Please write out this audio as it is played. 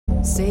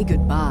Say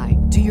goodbye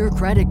to your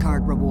credit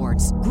card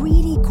rewards.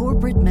 Greedy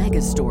corporate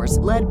mega stores,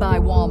 led by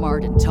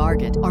Walmart and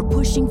Target, are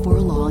pushing for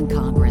a law in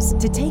Congress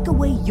to take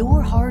away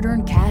your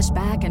hard-earned cash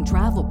back and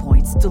travel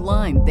points to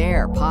line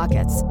their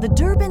pockets. The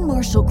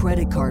Durbin-Marshall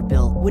credit card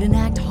bill would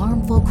enact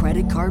harmful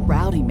credit card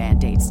routing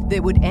mandates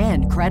that would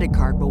end credit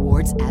card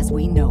rewards as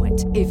we know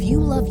it. If you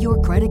love your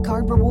credit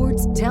card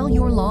rewards, tell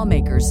your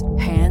lawmakers,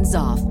 hands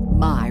off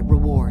my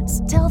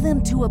rewards. Tell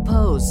them to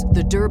oppose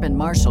the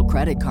Durbin-Marshall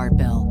credit card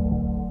bill.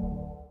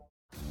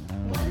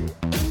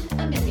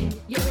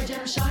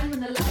 Shine when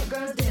the light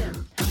grows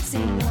dim.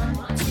 Sing 1,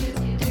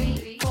 2,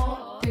 3,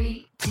 4,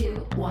 3,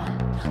 2, 1.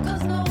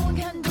 'Cause no one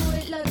can do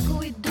it like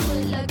we do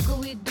it, like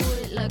we do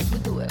it, like we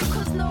do it.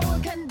 'Cause no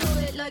one can do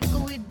it like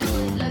we do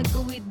it, like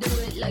we do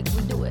it, like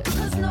we do it.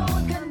 'Cause no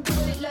one can do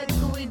it like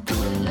we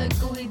do it, like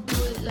we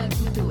do it, like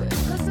we do it.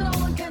 'Cause no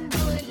one can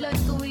do it like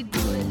we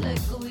do it,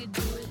 like we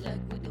do it, like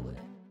we do it.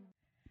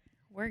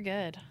 We're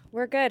good.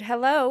 We're good.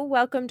 Hello,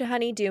 welcome to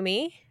Honey Do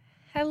Me.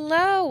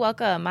 Hello,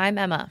 welcome. I'm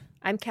Emma.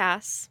 I'm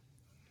Cass.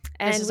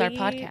 This is our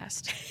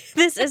podcast.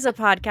 This is a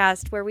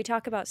podcast where we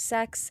talk about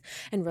sex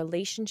and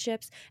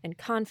relationships and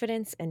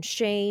confidence and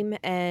shame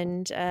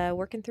and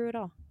working through it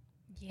all.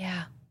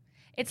 Yeah.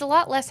 It's a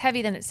lot less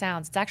heavy than it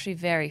sounds. It's actually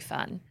very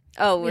fun.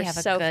 Oh, we we're have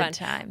so a good fun.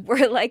 time.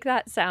 We're like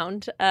that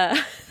sound,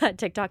 that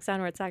TikTok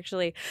sound where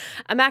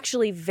I'm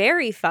actually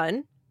very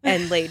fun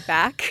and laid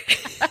back.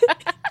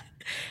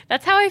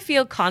 That's how I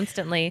feel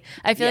constantly.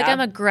 I feel like Yeah. I'm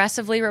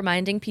aggressively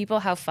reminding people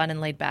how fun and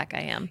laid back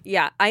I am.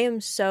 Yeah, I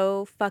am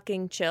so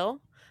fucking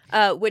chill.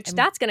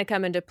 That's going to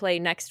come into play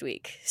next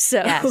week.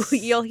 So Yes.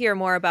 you'll hear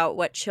more about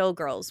what chill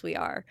girls we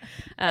are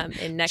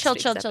in next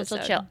week's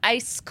episode. Chill.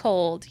 Ice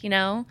cold, you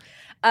know?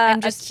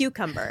 A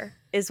cucumber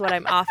is what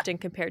I'm often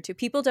compared to.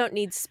 People don't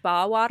need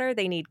spa water.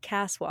 They need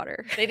Cass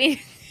water. They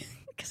need,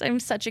 because I'm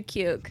such a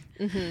cuke.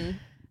 Mm-hmm.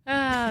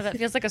 That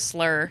feels like a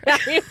slur. I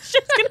was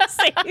just going to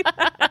say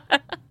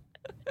that.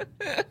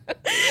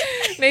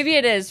 Maybe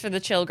it is for the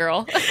chill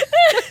girl.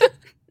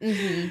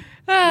 Mm-hmm.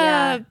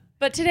 Yeah.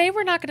 But today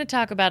we're not going to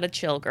talk about a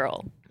chill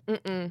girl.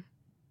 Mm-mm.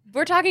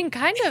 We're talking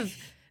kind of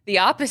the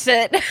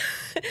opposite,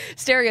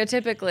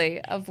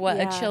 stereotypically, of what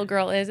Yeah. a chill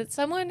girl is. It's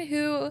someone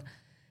who,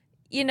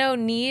 you know,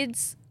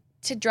 needs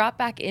to drop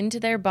back into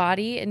their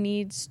body and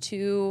needs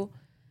to,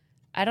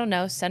 I don't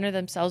know, center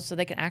themselves so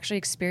they can actually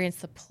experience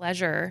the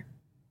pleasure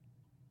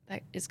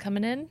that is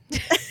coming in.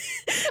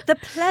 The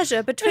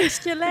pleasure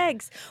betwixt your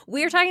legs.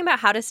 We're talking about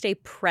how to stay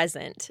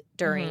present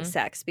during Mm-hmm.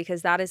 sex,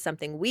 because that is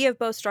something we have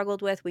both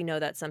struggled with. We know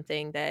that's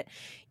something that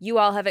you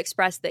all have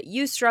expressed that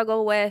you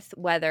struggle with,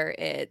 whether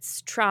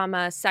it's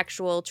trauma,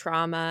 sexual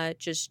trauma,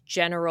 just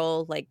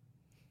general like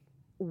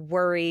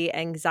worry,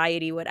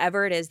 anxiety,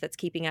 whatever it is that's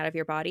keeping out of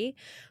your body.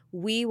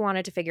 We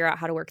wanted to figure out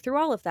how to work through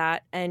all of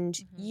that. And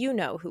you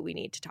know who we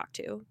need to talk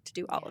to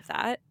do all of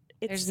that.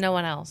 There's no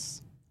one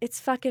else. It's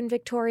fucking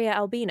Victoria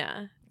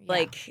Albina. Yeah.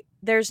 Like,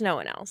 there's no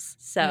one else.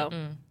 So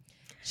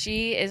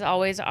She is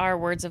always our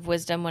words of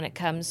wisdom when it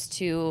comes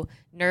to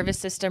nervous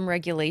system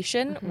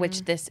regulation,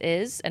 which this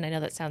is. And I know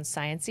that sounds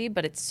sciencey,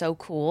 but it's so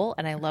cool.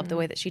 And I love the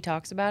way that she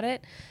talks about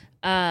it.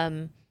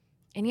 And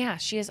yeah,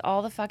 she has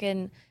all the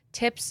fucking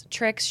tips,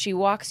 tricks. She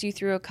walks you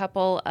through a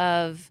couple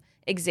of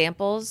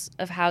examples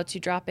of how to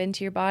drop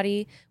into your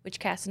body, which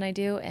Cass and I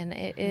do. And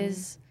it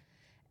is,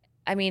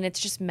 I mean, it's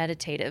just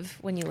meditative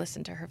when you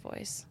listen to her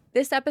voice.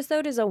 This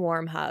episode is a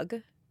warm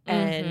hug,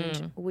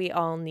 and we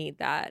all need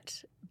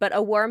that. But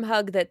a warm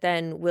hug that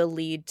then will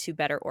lead to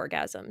better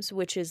orgasms,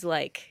 which is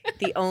like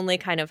the only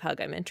kind of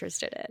hug I'm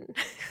interested in.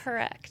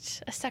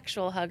 Correct. A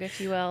sexual hug, if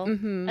you will.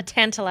 A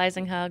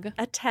tantalizing hug.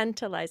 A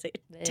tantalizing,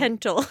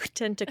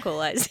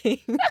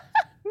 tentacleizing.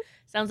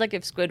 Sounds like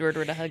if Squidward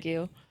were to hug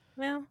you.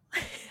 Well,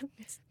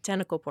 it's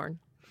tentacle porn.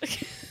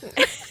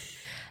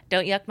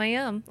 Don't yuck my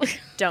yum.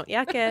 Don't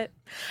yuck it.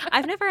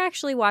 I've never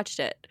actually watched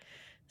it.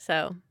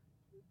 So,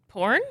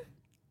 Porn?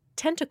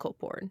 tentacle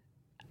porn.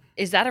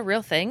 Is that a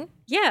real thing?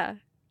 Yeah.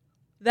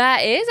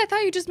 That is? I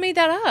thought you just made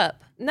that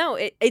up. No,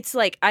 it's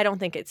like, I don't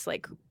think it's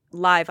like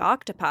live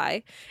octopi.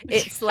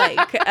 It's like,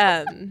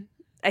 I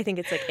think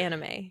it's like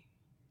anime.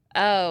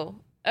 Oh,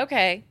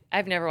 okay.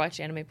 I've never watched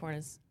anime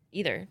porn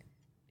either.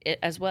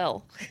 As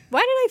well.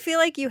 Why did I feel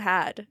like you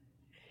had?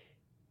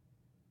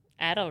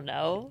 I don't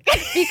know.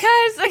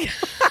 Because Now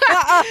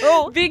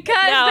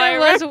there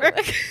was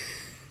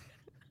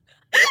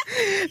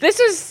This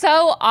is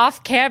so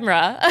off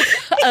camera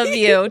of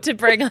you to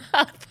bring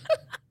up.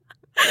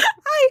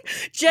 I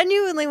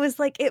genuinely was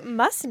like, it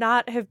must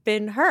not have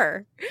been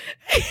her.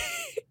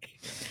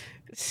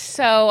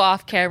 So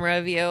off camera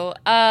of you.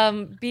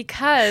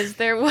 Because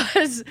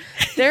there's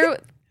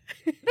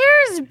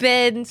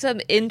been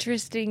some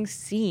interesting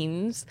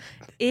scenes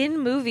in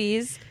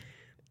movies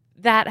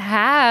that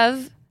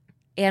have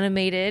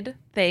animated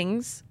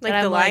things. Like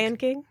that The I'm Lion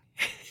King?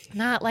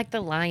 Not like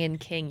The Lion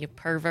King, you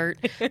pervert.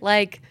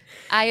 Like,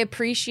 I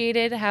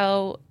appreciated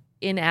how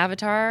in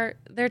Avatar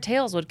their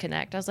tails would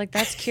connect. I was like,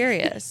 that's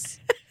curious.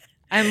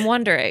 I'm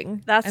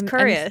wondering. That's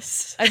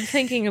curious. I'm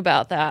thinking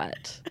about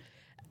that.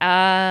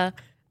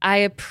 I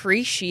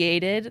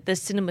appreciated the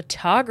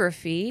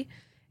cinematography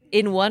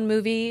in one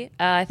movie.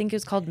 I think it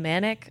was called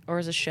Manic, or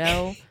as a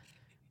show.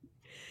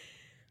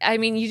 I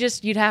mean,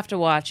 you'd have to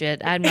watch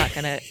it. I'm not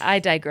gonna. I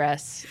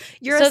digress.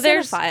 You're a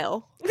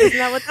cinephile. Isn't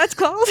that what that's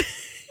called?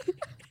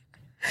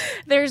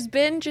 There's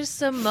been just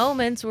some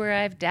moments where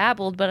I've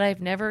dabbled, but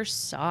I've never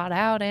sought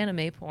out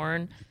anime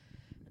porn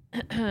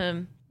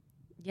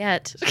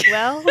yet.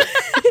 Well,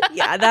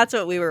 yeah, that's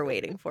what we were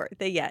waiting for.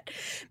 The yet.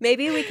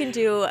 Maybe we can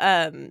do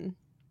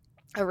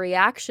a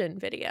reaction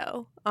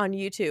video on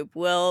YouTube.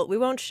 We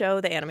won't show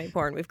the anime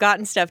porn. We've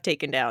gotten stuff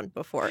taken down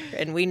before,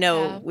 and we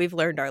know we've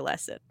learned our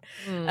lesson.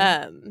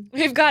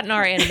 We've gotten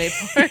our anime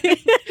porn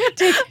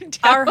taken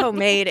down. Our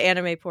homemade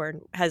anime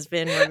porn has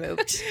been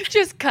removed.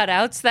 Just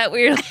cutouts that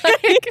we're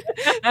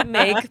like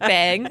make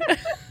bang.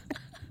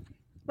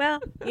 Well,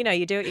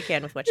 you do what you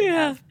can with what you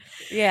have.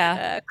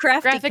 Yeah.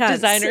 Crafty Graphic cunts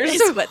designers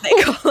is what they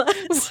call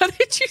us. What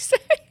did you say?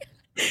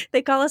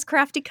 They call us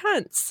crafty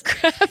cunts.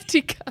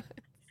 Crafty cunts.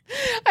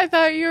 I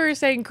thought you were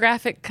saying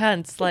graphic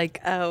cunts, like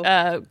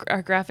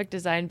our graphic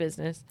design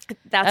business.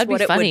 That's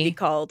what it would be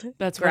called.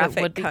 That's graphic what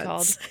it would be cunts.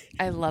 called.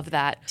 I love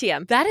that.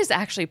 TM. That is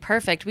actually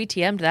perfect. We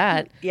TM'd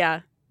that.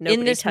 Yeah.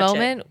 In this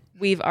moment,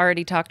 we've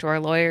already talked to our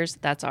lawyers.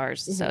 That's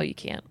ours, so you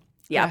can't.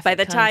 Yeah. By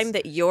the time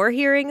that you're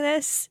hearing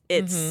this,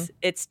 it's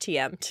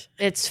TM'd.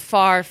 It's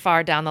far,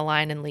 far down the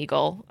line and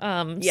legal.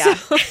 Yeah.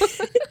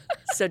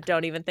 So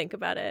don't even think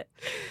about it.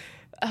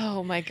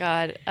 Oh my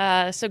God.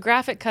 So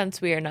graphic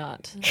cunts we are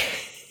not.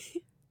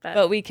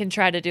 But we can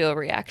try to do a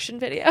reaction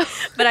video.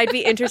 But I'd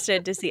be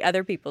interested to see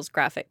other people's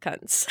graphic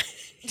cunts.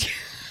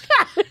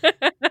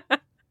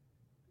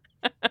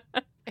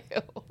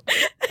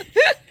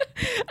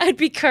 I'd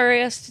be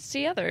curious to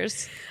see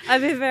others.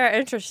 I'd be very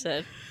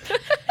interested.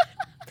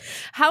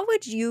 How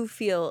would you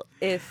feel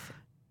if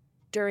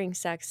during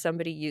sex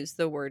somebody used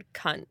the word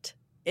cunt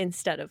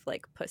instead of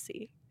like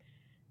pussy?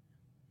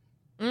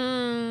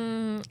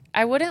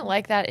 I wouldn't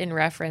like that in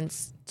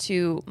reference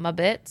to my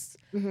bits.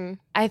 Mm-hmm.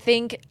 I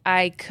think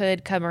I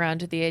could come around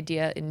to the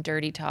idea in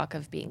dirty talk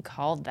of being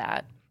called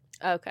that.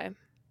 Okay.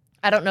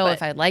 I don't know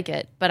if I'd like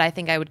it, but I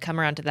think I would come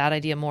around to that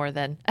idea more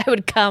than I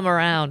would come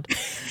around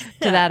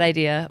to that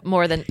idea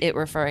more than it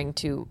referring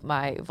to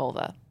my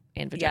vulva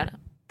and vagina. Yeah,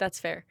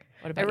 that's fair.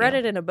 What about I read you?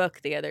 it in a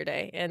book the other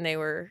day, and they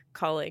were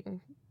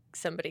calling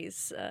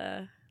somebody's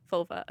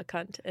vulva a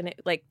cunt, and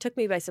it like took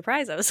me by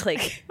surprise. I was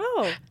like,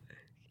 oh.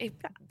 It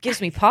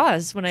gives me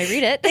pause when I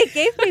read it. It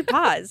gave me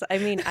pause. I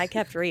mean, I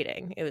kept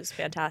reading. It was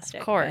fantastic.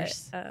 Of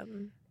course. But,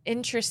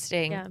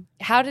 interesting. Yeah.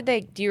 How did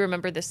they, do you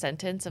remember the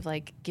sentence of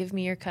like, give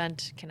me your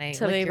cunt? Can I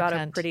tell lick me your about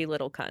cunt? a pretty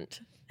little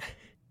cunt.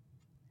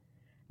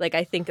 Like,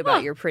 I think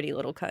about your pretty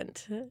little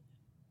cunt.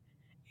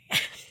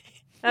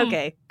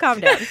 Okay, calm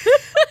down.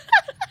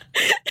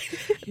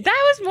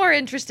 That was more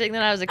interesting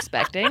than I was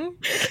expecting.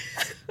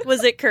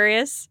 Was it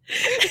curious?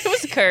 It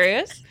was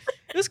curious.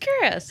 It was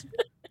curious.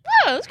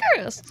 Oh, it was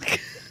curious.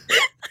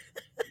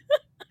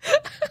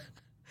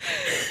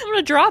 I'm going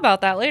to draw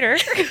about that later.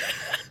 I'm going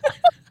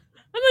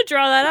to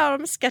draw that out. I'm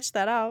going to sketch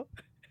that out.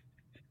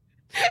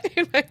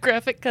 In my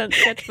graphic cunt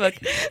sketchbook.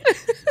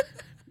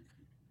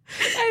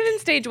 I'm in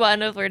stage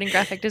 1 of learning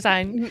graphic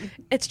design.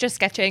 It's just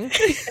sketching.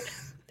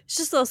 It's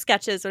just little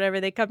sketches whenever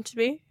they come to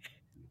me.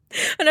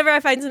 Whenever I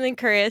find something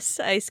curious,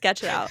 I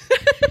sketch it out.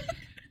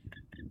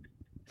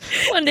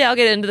 One day I'll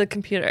get into the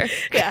computer.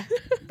 Yeah.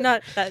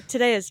 Not that.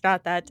 Today is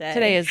not that day.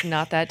 Today is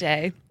not that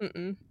day.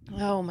 Mm-mm.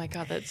 Oh my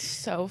God, that's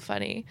so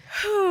funny.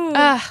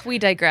 Yeah, We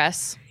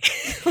digress.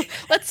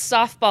 Let's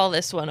softball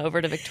this one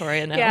over to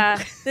Victoria now.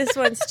 this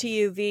one's to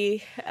you,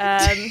 V.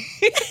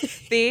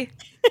 V.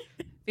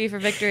 V for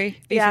victory.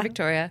 V Yeah. for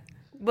Victoria.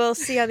 We'll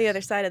see on the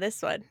other side of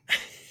this one.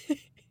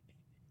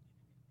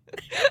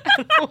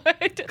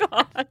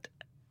 God.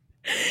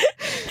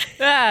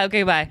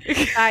 Okay, bye.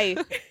 Bye.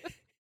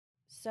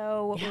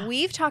 So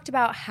we've talked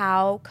about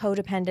how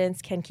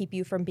codependence can keep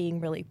you from being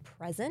really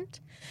present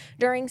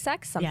during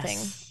sex, something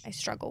I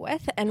struggle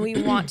with. And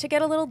we want to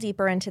get a little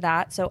deeper into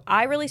that. So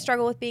I really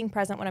struggle with being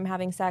present when I'm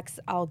having sex.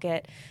 I'll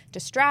get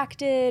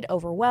distracted,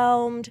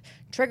 overwhelmed,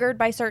 triggered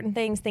by certain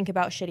things, think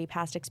about shitty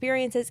past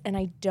experiences, and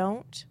I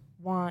don't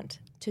want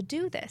to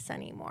do this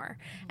anymore.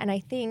 And I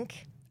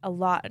think I'm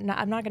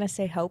not going to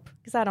say hope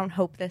because I don't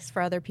hope this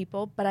for other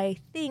people, but I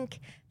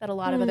think that a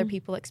lot of other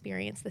people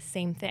experience the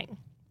same thing.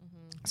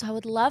 So I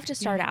would love to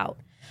start out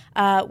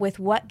with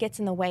what gets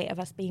in the way of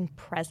us being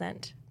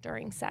present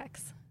during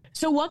sex.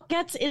 So what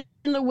gets in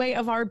the way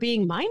of our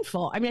being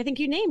mindful? I mean, I think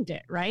you named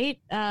it, right?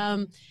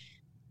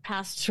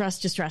 Past stress,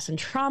 distress, and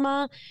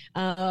trauma.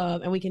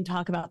 And we can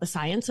talk about the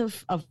science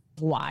of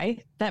why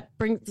that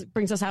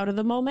brings us out of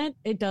the moment.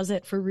 It does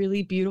it for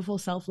really beautiful,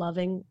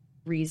 self-loving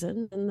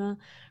reason. And the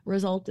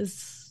result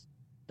is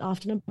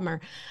often a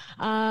bummer.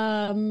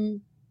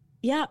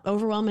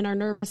 Overwhelm in our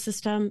nervous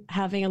system,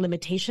 having a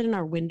limitation in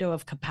our window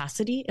of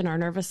capacity in our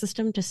nervous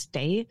system to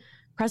stay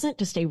present,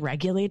 to stay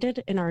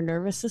regulated in our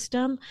nervous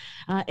system.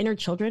 Inner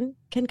children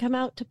can come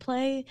out to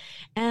play,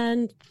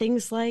 and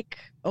things like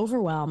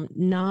overwhelm,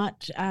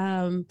 not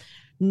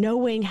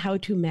knowing how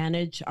to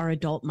manage our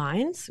adult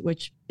minds,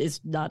 which is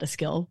not a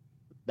skill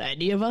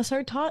any of us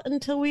are taught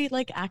until we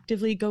like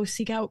actively go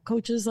seek out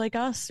coaches like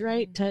us,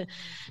 right? To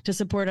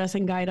support us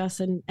and guide us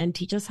and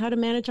teach us how to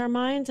manage our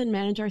minds and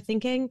manage our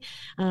thinking.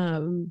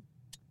 And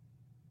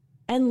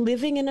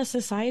living in a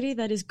society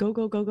that is go,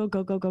 go, go, go,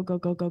 go, go, go, go,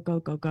 go, go, go,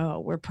 go, go,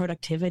 where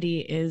productivity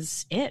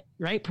is it,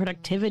 right?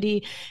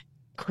 Productivity,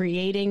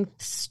 creating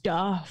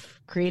stuff,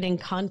 creating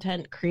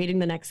content, creating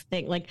the next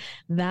thing, like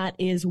that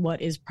is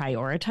what is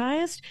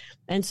prioritized.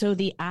 And so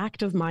the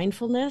act of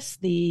mindfulness,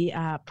 the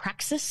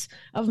praxis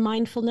of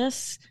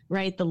mindfulness,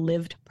 right? The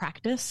lived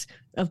practice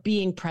of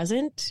being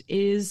present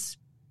is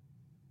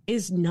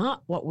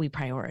not what we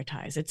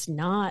prioritize. It's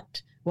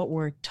not what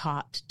we're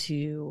taught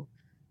to,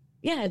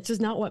 it's just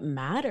not what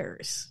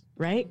matters,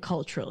 right?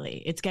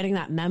 Culturally, it's getting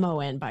that memo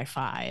in by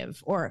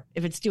 5, or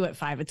if it's due at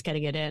 5, it's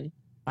getting it in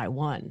by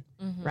 1,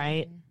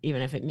 right?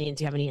 Even if it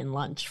means you haven't eaten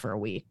lunch for a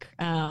week.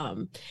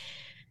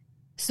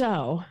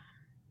 So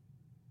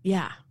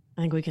yeah,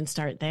 I think we can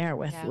start there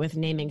with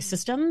naming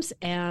systems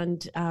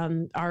and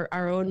our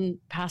own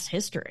past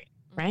history,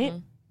 right?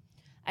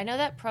 I know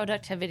that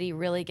productivity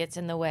really gets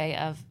in the way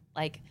of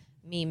like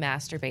me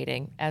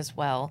masturbating as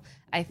well.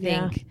 I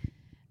think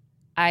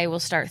I will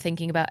start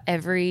thinking about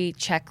every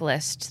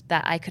checklist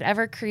that I could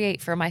ever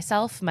create for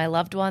myself, my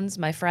loved ones,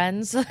 my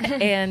friends,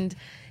 and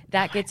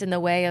that gets in the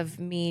way of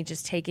me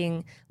just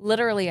taking,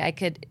 literally, I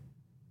could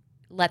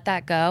let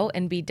that go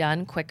and be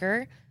done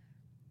quicker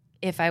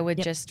if I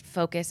would just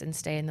focus and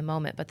stay in the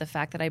moment. But the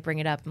fact that I bring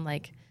it up, I'm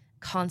like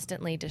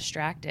constantly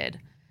distracted.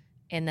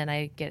 And then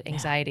I get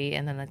anxiety,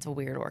 and then that's a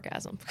weird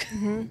orgasm.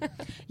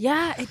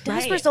 Yeah, it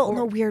does result in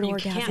a weird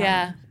orgasm.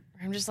 Yeah.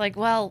 I'm just like,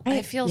 well,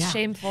 I feel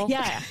shameful.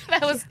 Yeah.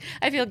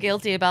 I feel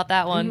guilty about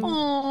that one.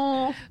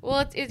 Oh,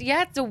 Well,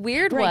 it's a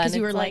weird one. because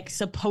you were like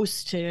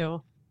supposed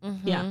to.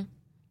 Yeah.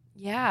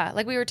 Yeah,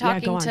 like we were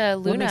talking to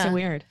Luna. What makes it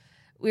weird?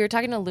 We were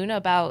talking to Luna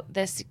about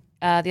this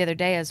the other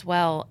day as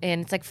well,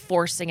 and it's like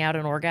forcing out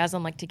an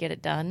orgasm, like to get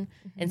it done.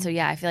 And so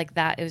I feel like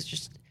that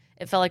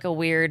it felt like a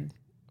weird.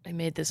 I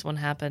made this one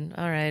happen.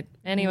 All right.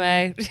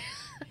 Anyway.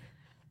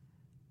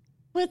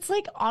 Well, it's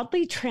like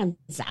oddly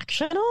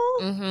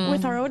transactional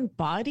with our own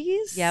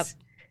bodies. Yep.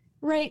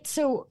 Right.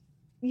 So,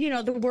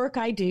 the work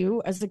I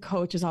do as a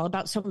coach is all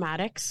about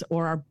somatics,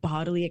 or our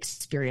bodily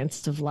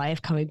experience of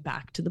life coming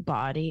back to the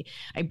body.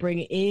 I bring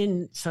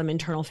in some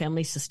internal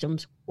family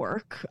systems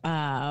work,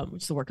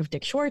 which is the work of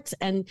Dick Schwartz,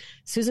 and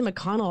Susan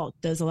McConnell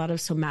does a lot of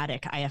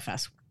somatic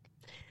IFS work.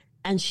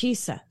 And she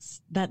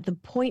says that the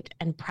point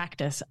and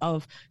practice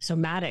of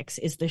somatics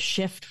is the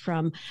shift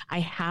from I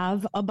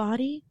have a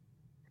body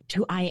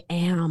to I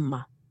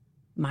am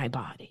my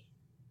body.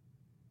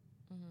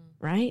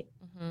 Right?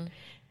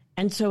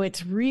 And so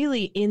it's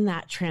really in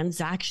that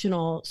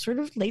transactional sort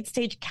of late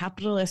stage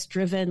capitalist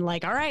driven,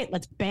 like, all right,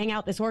 let's bang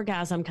out this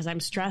orgasm because I'm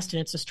stressed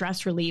and it's a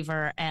stress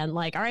reliever. And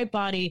like, all right,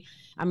 body,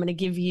 I'm going to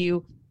give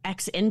you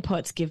X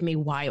inputs, give me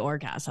Y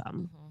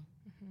orgasm.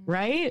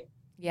 Right?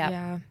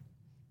 Yeah.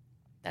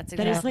 That's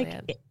That is exactly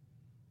like, it.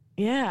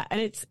 yeah.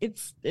 And it's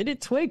in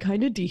its way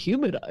kind of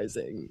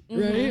dehumanizing,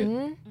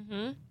 right?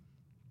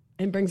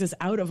 And brings us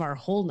out of our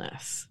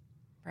wholeness.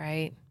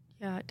 Right.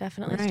 Yeah, it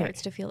definitely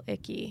starts to feel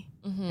icky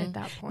at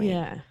that point.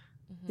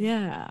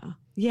 Yeah.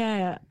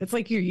 Yeah. It's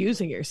like you're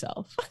using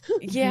yourself.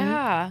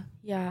 Yeah.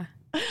 Yeah.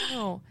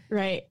 Oh.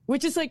 Right.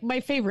 Which is like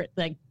my favorite,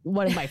 like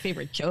one of my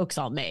favorite jokes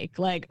I'll make.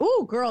 Like,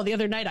 oh, girl, the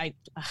other night,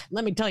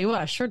 let me tell you what,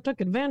 I sure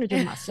took advantage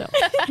of myself.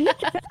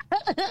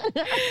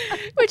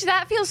 Which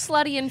that feels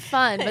slutty and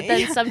fun, but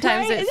then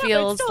sometimes it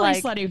feels it's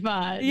like slutty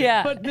fun.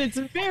 Yeah. But it's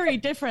very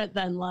different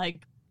than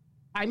like,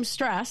 I'm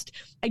stressed.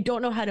 I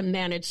don't know how to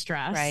manage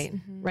stress. Right.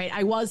 Right.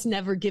 I was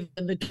never given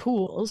the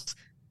tools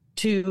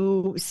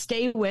to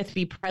stay with,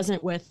 be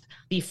present with,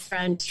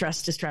 befriend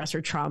stress, distress,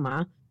 or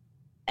trauma.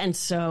 And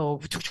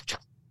so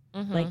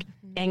like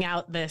hang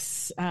out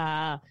this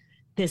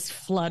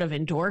flood of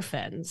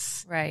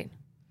endorphins. Right.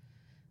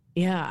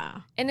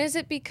 Yeah. And is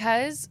it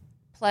because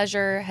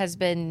pleasure has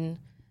been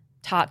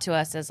taught to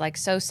us as like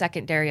so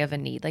secondary of a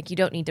need, like you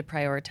don't need to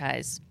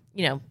prioritize,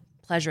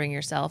 pleasuring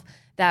yourself,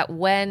 that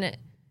when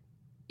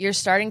you're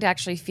starting to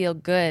actually feel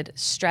good,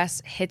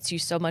 stress hits you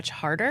so much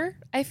harder,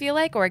 I feel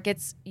like, or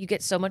you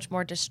get so much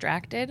more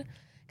distracted?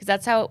 Because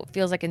that's how it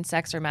feels like in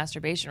sex or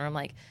masturbation, where I'm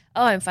like,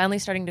 oh, I'm finally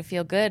starting to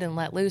feel good and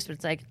let loose, but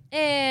it's like,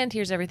 and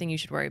here's everything you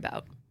should worry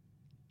about.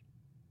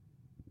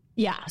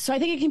 Yeah. So I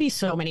think it can be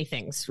so many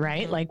things,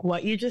 right? Like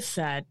what you just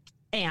said.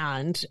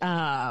 And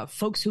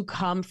folks who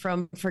come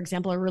from, for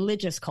example, a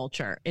religious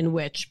culture in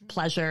which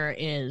pleasure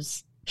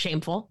is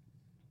shameful,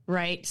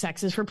 right?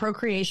 Sex is for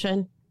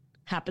procreation,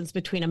 happens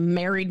between a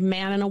married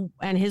man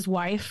and his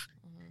wife,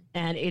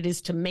 and it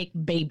is to make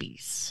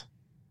babies.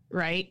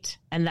 Right.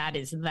 And that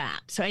is that.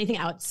 So anything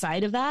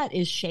outside of that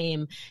is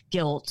shame,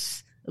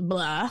 guilt,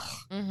 blah.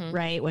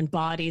 Right. When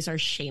bodies are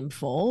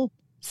shameful,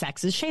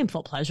 sex is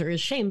shameful, pleasure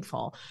is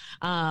shameful.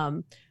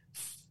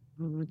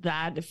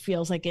 That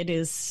feels like it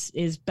is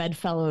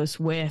bedfellows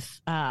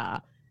with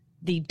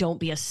the don't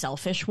be a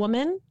selfish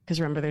woman, because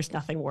remember, there's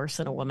nothing worse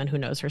than a woman who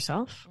knows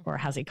herself or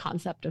has a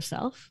concept of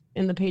self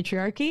in the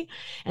patriarchy.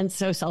 And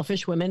so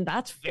selfish women,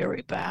 that's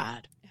very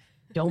bad.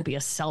 Don't be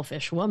a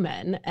selfish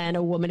woman. And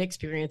a woman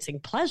experiencing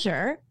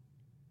pleasure,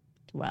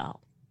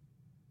 well,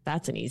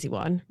 that's an easy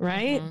one,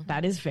 right? Mm-hmm.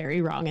 That is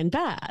very wrong and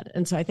bad.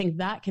 And so I think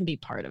that can be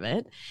part of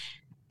it.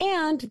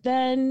 And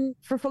then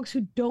for folks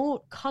who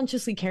don't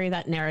consciously carry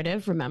that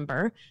narrative,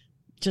 remember,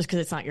 just because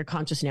it's not your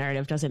conscious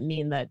narrative doesn't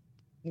mean that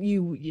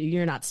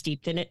you're not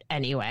steeped in it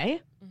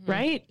anyway,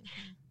 right?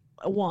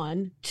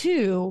 1,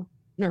 2,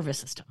 nervous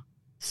system.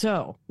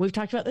 So we've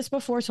talked about this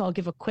before, so I'll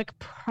give a quick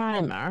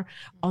primer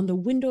on the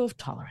window of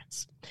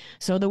tolerance.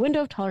 So the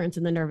window of tolerance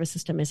in the nervous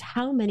system is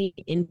how many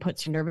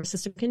inputs your nervous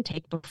system can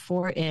take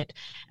before it,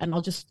 and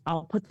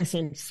I'll put this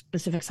in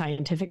specific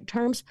scientific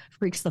terms,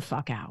 freaks the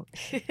fuck out.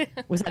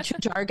 Was that too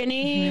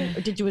jargony?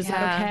 Or was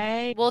that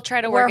okay? We'll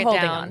try to work it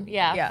down.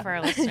 Yeah, for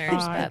our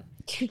listeners. But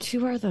you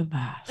two are the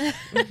best.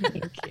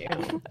 Thank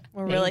you.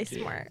 We're really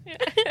smart.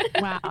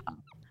 Wow.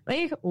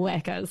 Like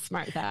Wicca's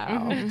smart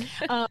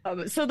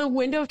though. So the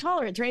window of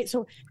tolerance, right?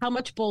 So how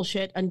much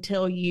bullshit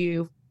until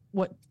you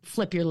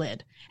flip your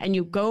lid and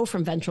you go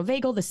from ventral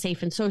vagal, the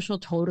safe and social,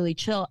 totally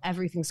chill,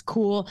 everything's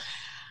cool.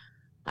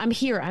 I'm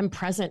here, I'm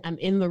present, I'm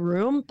in the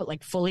room, but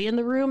like fully in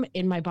the room,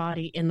 in my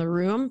body, in the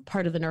room,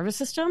 part of the nervous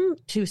system,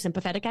 to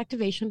sympathetic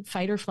activation,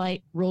 fight or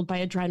flight, ruled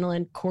by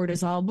adrenaline,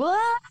 cortisol,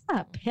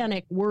 blah,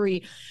 panic,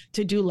 worry,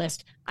 to-do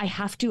list. I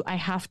have to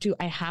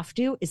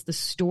is the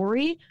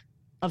story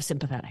of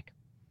sympathetic.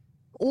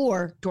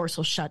 Or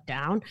dorsal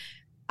shutdown.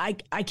 I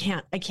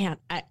can't.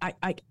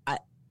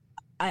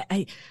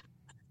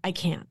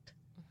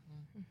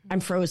 I'm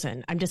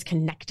frozen. I'm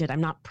disconnected. I'm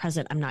not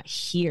present. I'm not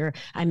here.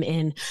 I'm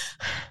in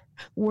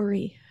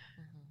worry,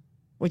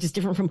 which is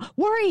different from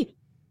worry.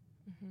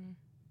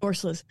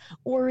 Dorsal is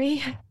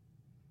worry.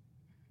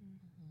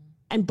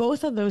 And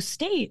both of those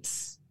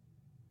states,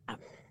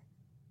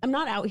 I'm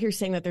not out here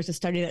saying that there's a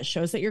study that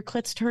shows that your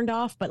clit's turned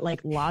off, but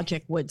like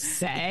logic would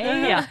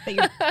say that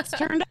your clit's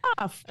turned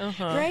off,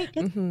 right?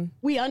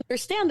 We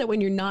understand that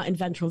when you're not in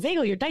ventral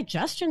vagal, your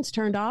digestion's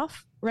turned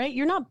off, right?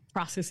 You're not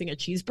processing a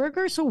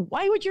cheeseburger, so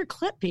why would your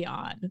clit be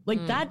on?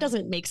 Like that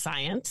doesn't make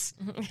science,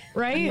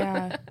 right?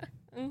 Yeah.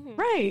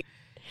 Right.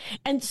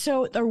 And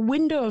so the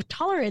window of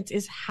tolerance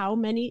is how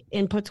many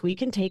inputs we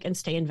can take and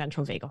stay in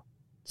ventral vagal,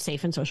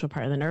 safe and social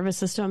part of the nervous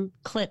system.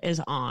 Clit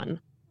is on.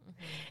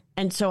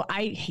 And so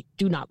I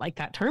do not like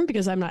that term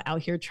because I'm not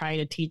out here trying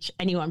to teach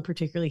anyone,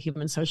 particularly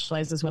human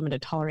socialized women, to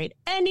tolerate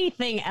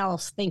anything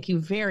else. Thank you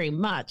very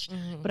much.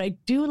 But I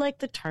do like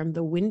the term,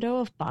 the window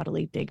of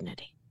bodily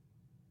dignity.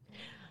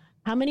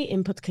 How many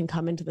inputs can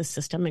come into the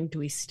system and do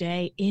we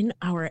stay in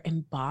our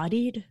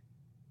embodied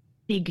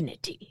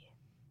dignity?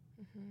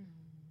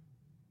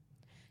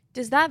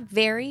 Does that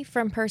vary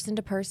from person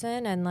to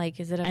person? And like,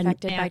 is it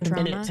affected by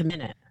trauma? Minute to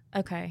minute.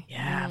 Okay.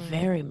 Yeah,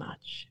 very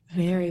much.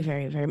 Very,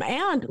 very, very much.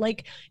 And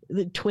like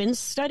the twins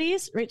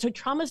studies, right? So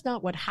trauma is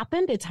not what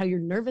happened. It's how your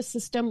nervous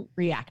system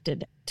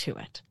reacted to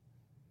it,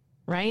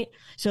 right?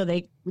 So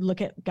they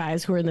look at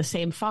guys who are in the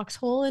same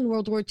foxhole in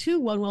World War II.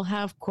 One will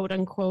have quote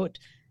unquote,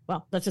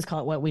 well, let's just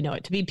call it what we know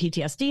it to be,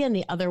 PTSD. And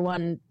the other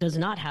one does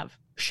not have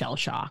shell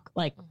shock.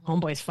 Like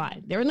homeboy's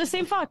fine. They're in the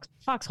same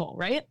foxhole,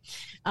 right?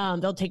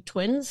 They'll take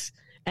twins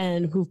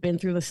and who've been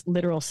through this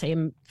literal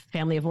same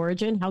family of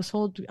origin,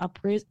 household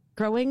upgrowing.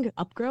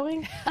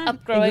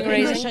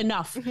 English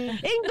enough.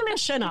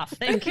 English enough.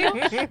 Thank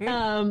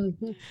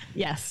you.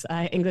 Yes,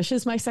 English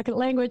is my second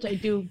language. I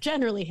do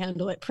generally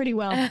handle it pretty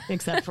well,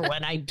 except for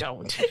when I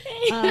don't.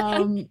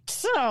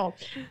 So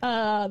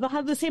they'll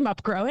have the same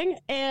upgrowing,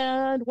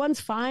 and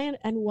one's fine,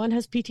 and one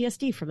has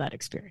PTSD from that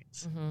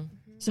experience.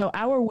 So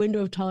our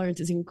window of tolerance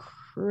is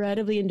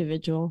incredibly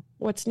individual.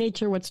 What's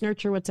nature? What's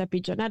nurture? What's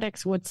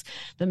epigenetics? What's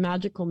the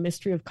magical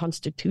mystery of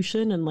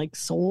constitution and like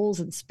souls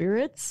and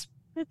spirits?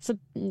 It's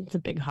a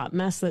big hot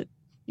mess that,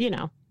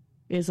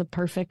 is a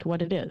perfect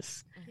what it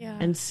is. Yeah.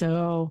 And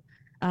so,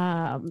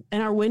 and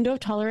our window of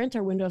tolerance,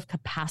 our window of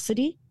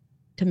capacity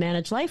to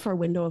manage life, our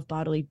window of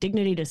bodily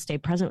dignity to stay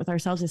present with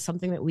ourselves is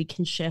something that we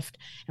can shift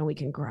and we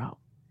can grow.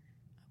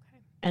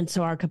 Okay. And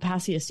so our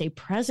capacity to stay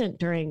present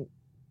during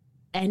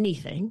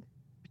anything,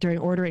 during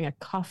ordering a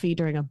coffee,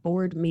 during a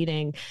board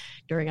meeting,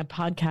 during a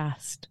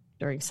podcast,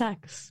 during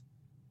sex,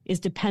 is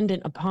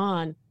dependent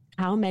upon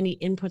how many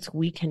inputs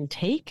we can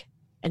take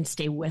and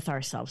stay with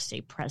ourselves, stay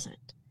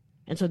present.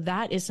 And so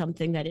that is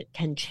something that it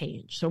can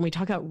change. So when we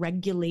talk about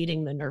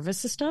regulating the nervous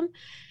system,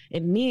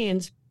 it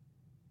means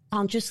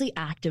consciously,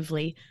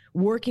 actively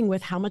working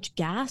with how much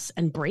gas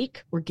and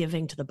brake we're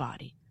giving to the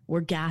body.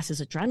 Where gas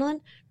is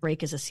adrenaline,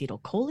 brake is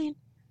acetylcholine,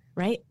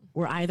 right?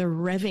 We're either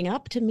revving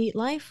up to meet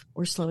life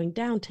or slowing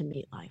down to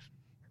meet life.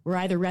 We're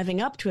either revving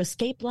up to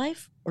escape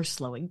life or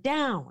slowing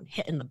down,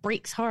 hitting the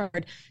brakes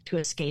hard to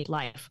escape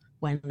life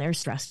when there's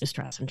stress,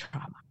 distress, and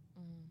trauma.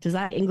 Does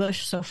that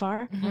English so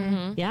far?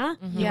 Yeah?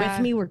 You with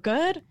me? We're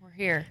good? We're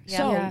here. Yeah.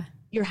 So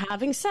you're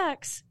having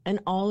sex and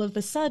all of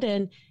a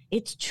sudden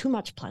it's too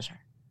much pleasure.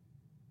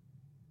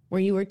 where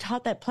you were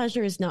taught that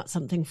pleasure is not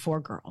something for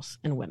girls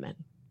and women.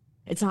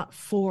 It's not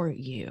for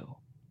you,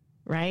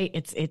 right?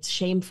 It's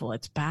shameful.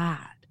 It's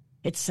bad.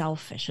 It's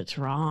selfish. It's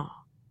wrong,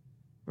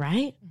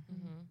 right?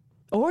 Mm-hmm.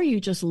 Or you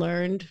just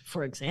learned,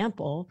 for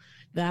example,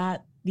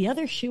 that the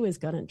other shoe is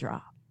going to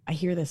drop. I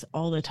hear this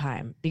all the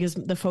time because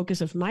the focus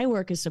of my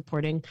work is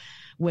supporting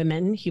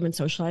women, human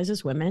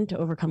socializes women, to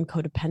overcome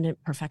codependent,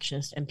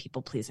 perfectionist, and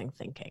people-pleasing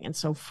thinking. And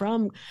so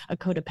from a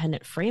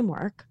codependent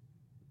framework,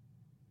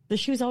 the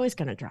shoe's always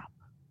going to drop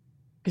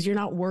because you're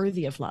not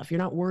worthy of love. You're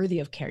not worthy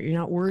of care. You're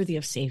not worthy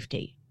of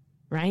safety,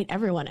 right?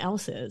 Everyone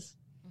else is.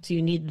 So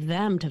you need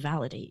them to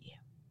validate you.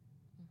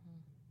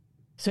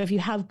 So if you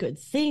have good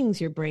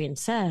things, your brain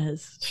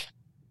says,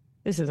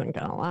 this isn't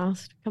going to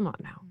last. Come on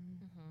now.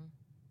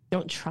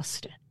 Don't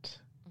trust it,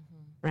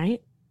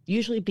 right?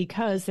 Usually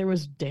because there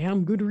was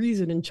damn good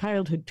reason in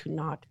childhood to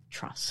not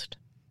trust,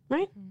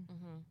 right?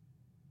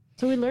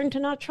 So we learn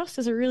to not trust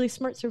is a really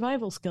smart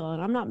survival skill,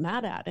 and I'm not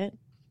mad at it,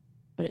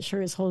 but it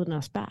sure is holding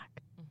us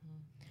back.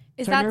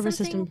 Is So our that nervous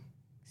something? system-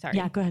 Sorry.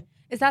 Yeah, go ahead.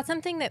 Is that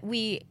something that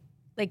we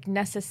like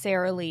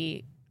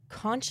necessarily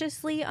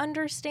consciously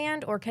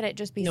understand, or could it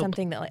just be Nope.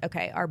 something that like,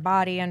 okay, our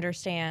body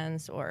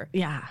understands, or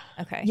Yeah.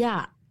 okay.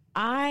 Yeah.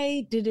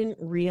 I didn't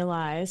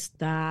realize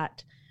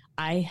that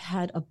I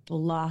had a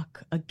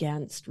block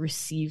against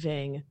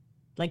receiving,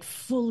 like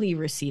fully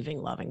receiving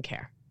love and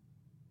care.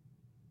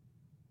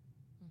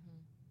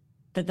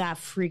 That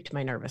freaked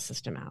my nervous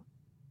system out.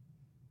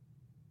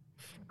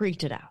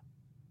 Freaked it out.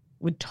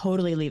 Would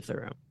totally leave the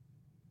room.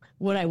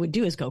 What I would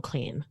do is go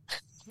clean.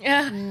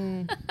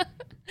 Yeah.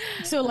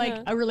 So like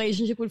a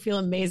relationship would feel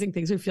amazing.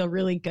 Things would feel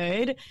really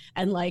good.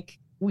 And like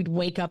we'd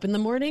wake up in the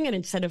morning and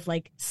instead of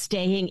like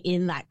staying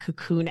in that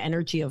cocoon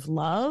energy of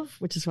love,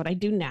 which is what I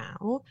do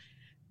now,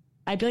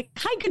 I'd be like,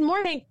 hi, good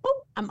morning.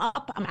 Oh, I'm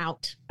up. I'm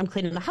out. I'm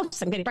cleaning the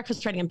house. I'm getting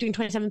breakfast ready. I'm doing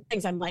 27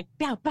 things. I'm like,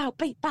 bow, bow,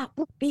 beep, bow,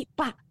 boop, beep,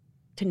 bow,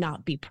 to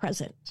not be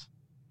present.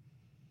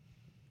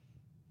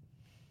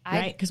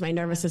 Right? Because my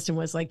nervous system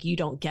was like, you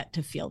don't get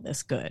to feel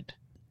this good.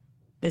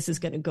 This is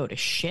going to go to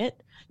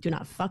shit. Do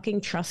not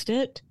fucking trust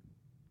it.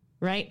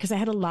 Right? Because I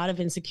had a lot of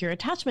insecure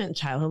attachment in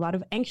childhood, a lot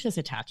of anxious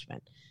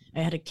attachment.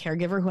 I had a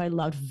caregiver who I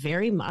loved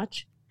very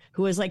much,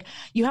 who was like,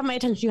 you have my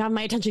attention. You have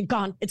my attention.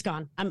 Gone. It's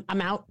gone. I'm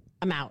out.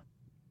 I'm out.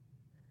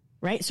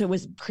 Right? So it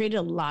was created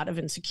a lot of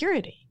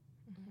insecurity.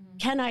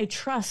 Can I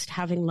trust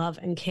having love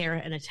and care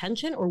and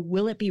attention, or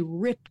will it be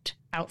ripped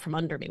out from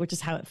under me, which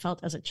is how it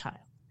felt as a child.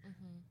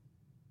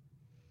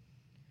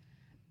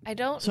 I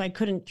don't. So I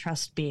couldn't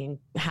trust being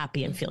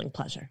happy and feeling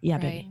pleasure. Yeah,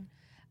 Right. baby.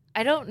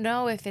 I don't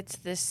know if it's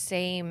the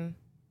same.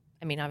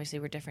 I mean, obviously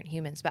we're different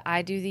humans, but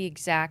I do the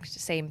exact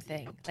same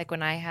thing. Like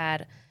when I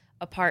had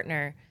a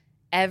partner,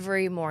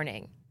 every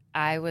morning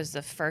I was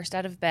the first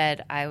out of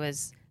bed. I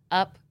was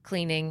up,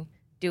 cleaning,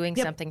 doing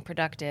Yep. something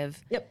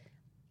productive. Yep.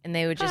 And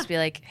they would just be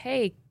like,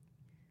 hey,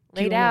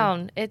 lay you wanna-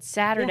 down. It's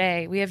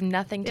Saturday. We have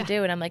nothing to Yeah.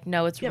 do. And I'm like,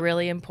 no, it's Yep.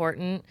 really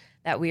important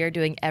that we are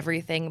doing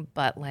everything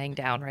but laying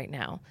down right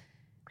now.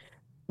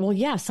 Well,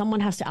 yeah,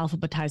 someone has to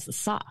alphabetize the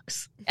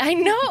socks. I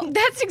know.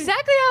 That's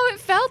exactly how it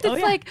felt. It's Oh,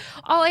 yeah. like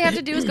all I have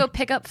to do is go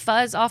pick up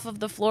fuzz off of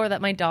the floor that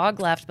my dog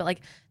left. But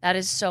like that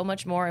is so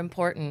much more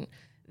important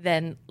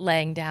than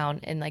laying down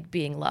and like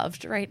being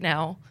loved right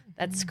now.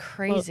 That's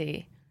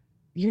crazy.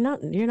 You're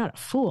not a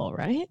fool,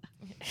 right?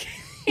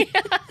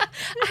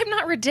 I'm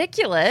not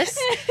ridiculous.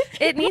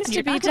 It needs to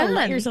You're be not gonna done.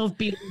 let yourself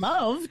be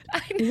loved.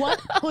 I know. What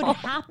could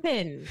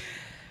happen?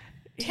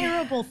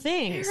 Terrible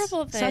things.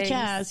 Terrible Such things.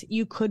 as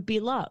you could be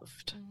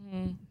loved,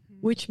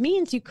 which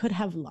means you could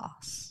have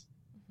loss.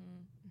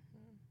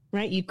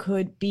 Right? You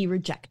could be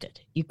rejected.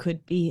 You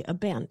could be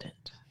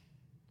abandoned.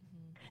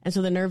 And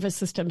so the nervous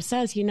system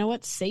says, you know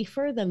what's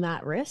safer than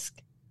that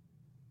risk?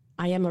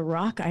 I am a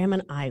rock. I am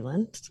an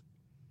island.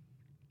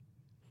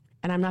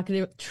 And I'm not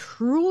going to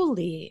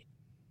truly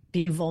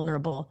be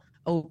vulnerable,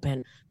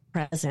 open,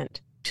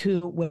 present to,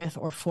 with,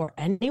 or for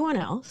anyone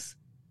else.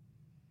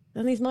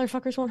 Then these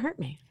motherfuckers won't hurt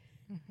me.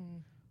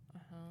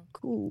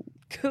 Cool.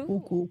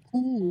 Cool.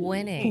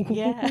 Winning. Cool.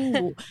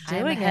 Yeah.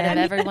 I'm ahead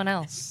of everyone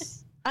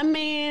else. I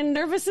mean,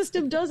 nervous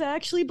system does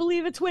actually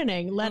believe it's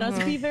winning. Let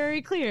us be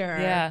very clear.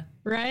 Yeah.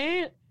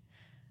 Right?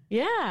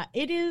 Yeah,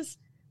 it is.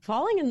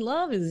 Falling in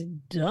love is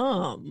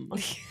dumb.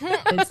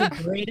 It's the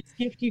greatest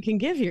gift you can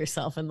give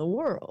yourself in the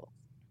world.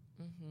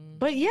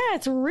 But yeah,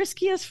 it's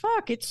risky as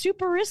fuck. It's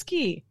super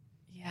risky.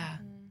 Yeah.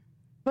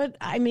 But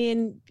I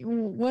mean,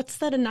 what's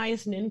that Anais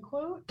Nin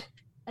quote?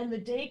 And the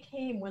day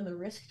came when the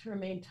risk to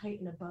remain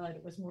tight in a bud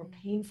was more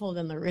painful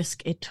than the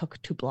risk it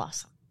took to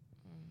blossom.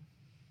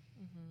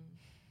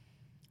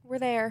 We're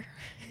there.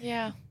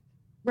 Yeah.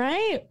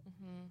 Right?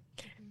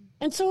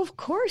 And so, of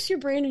course, your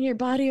brain and your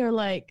body are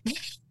like,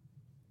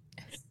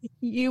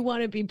 you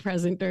want to be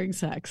present during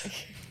sex.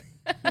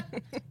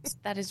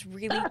 That is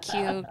really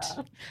cute.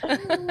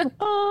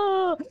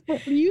 Oh,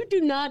 you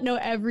do not know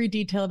every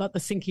detail about the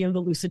sinking of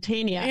the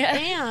Lusitania.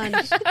 Yeah.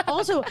 And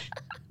also,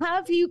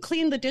 have you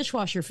cleaned the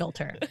dishwasher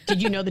filter?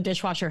 Did you know the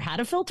dishwasher had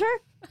a filter?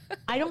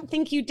 I don't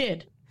think you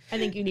did. I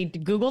think you need to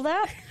Google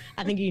that.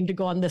 I think you need to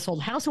go on This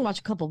Old House and watch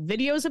a couple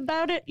videos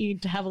about it. You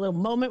need to have a little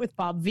moment with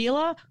Bob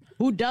Vila.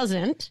 Who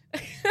doesn't?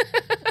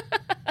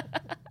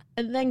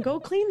 And then go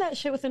clean that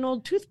shit with an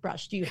old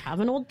toothbrush. Do you have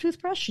an old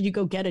toothbrush? Should you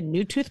go get a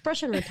new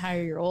toothbrush and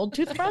retire your old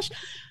toothbrush?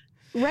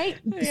 Right?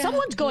 Yeah.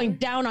 Someone's going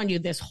down on you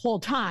this whole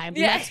time.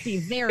 Yeah. Let's be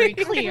very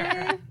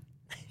clear.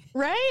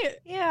 Right?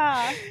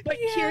 Yeah. But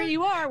here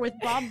you are with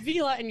Bob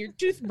Vila and your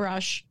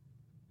toothbrush.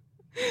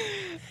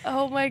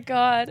 Oh my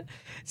God.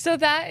 So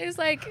that is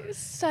like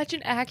such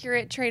an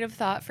accurate train of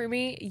thought for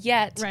me.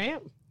 Yet,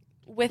 right?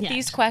 With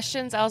these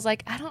questions, I was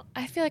like,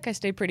 I feel like I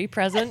stayed pretty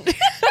present.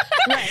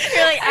 Right.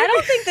 You're like, I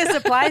don't think this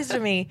applies to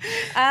me.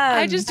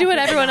 I just do what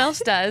everyone else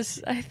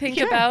does. I think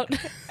about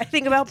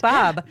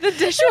Bob. The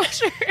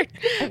dishwasher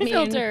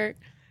filter.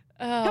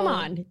 Oh. Come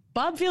on.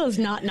 Bob feels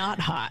not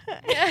hot.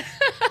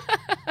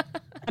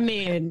 I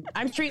mean,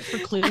 I'm straight for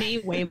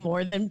Clooney way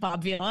more than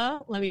Bob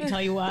Vila. Let me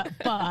tell you what.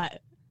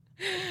 But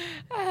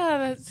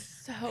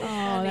that's so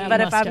funny.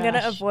 But if I'm going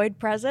to avoid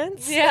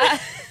presents, yeah,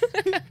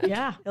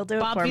 he'll do it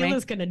Bob for me. Bob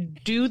Vila's going to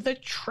do the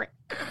trick.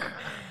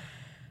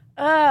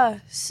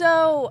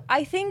 So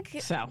I think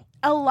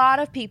a lot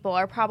of people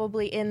are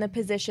probably in the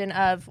position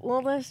of,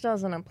 well, this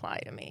doesn't apply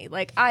to me.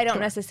 Like, I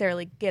don't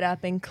necessarily get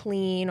up and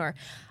clean, or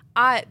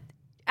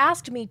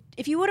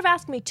if you would have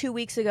asked me 2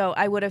 weeks ago,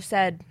 I would have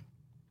said,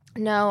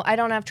 no, I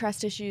don't have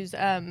trust issues.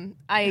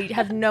 I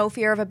have no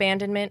fear of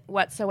abandonment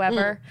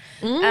whatsoever.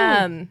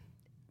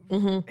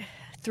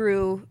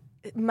 Through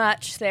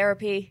much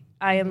therapy,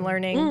 I am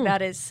learning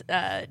that is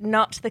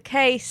not the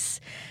case.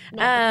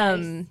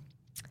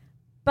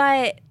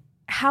 But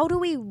how do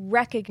we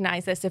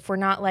recognize this if we're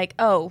not like,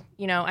 oh,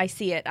 I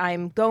see it.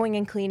 I'm going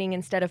and cleaning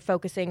instead of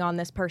focusing on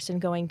this person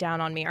going down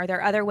on me? Are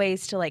there other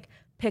ways to like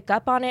pick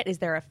up on it? Is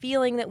there a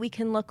feeling that we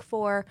can look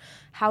for?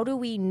 How do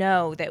we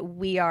know that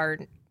we are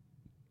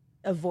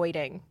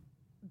avoiding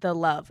the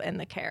love and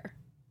the care?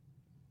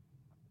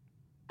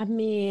 I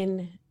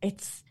mean,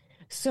 it's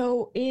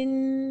so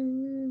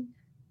I'm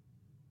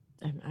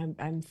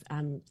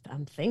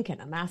thinking,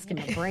 I'm asking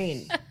my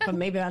brain, but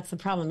maybe that's the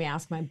problem. Me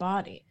ask my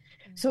body.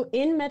 So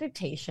in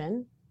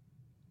meditation,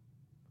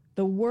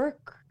 the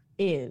work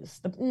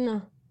is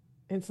no,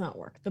 it's not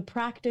work. The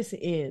practice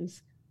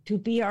is to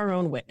be our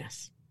own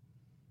witness.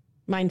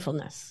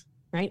 Mindfulness,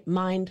 right?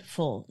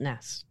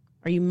 Mindfulness.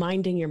 Are you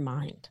minding your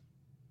mind?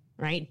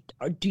 Right?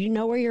 Do you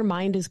know where your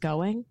mind is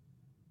going?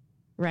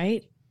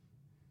 Right?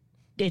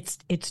 It's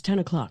 10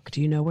 o'clock.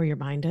 Do you know where your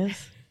mind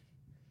is?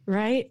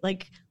 Right?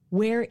 Like,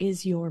 where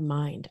is your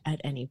mind at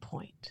any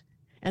point?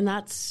 And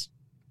that's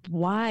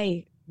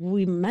why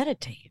we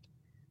meditate,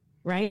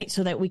 right?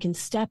 So that we can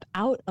step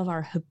out of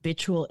our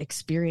habitual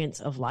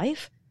experience of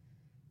life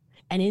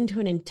and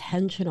into an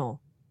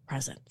intentional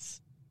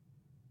presence.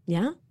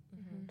 Yeah?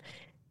 Mm-hmm.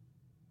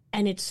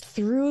 And it's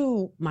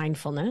through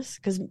mindfulness,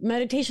 because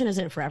meditation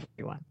isn't for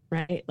everyone,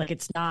 right? Like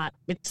it's not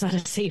a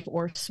safe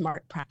or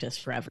smart practice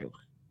for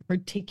everyone,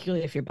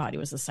 particularly if your body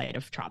was the site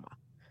of trauma.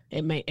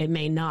 It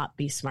may not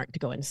be smart to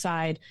go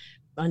inside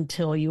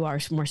until you are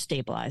more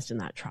stabilized in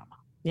that trauma.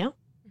 Yeah.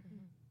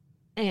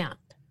 Mm-hmm.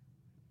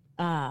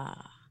 And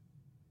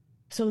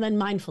so then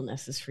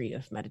mindfulness is for you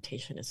if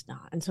meditation is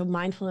not. And so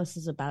mindfulness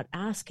is about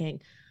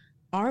asking,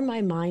 are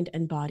my mind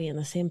and body in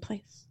the same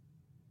place?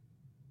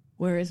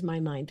 Where is my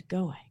mind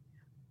going?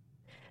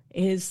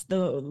 Is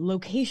the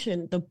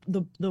location,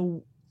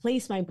 the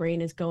place my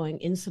brain is going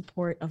in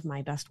support of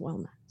my best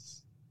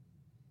wellness?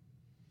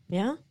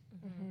 Yeah?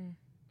 Mm-hmm.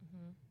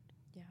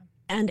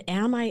 And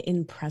am I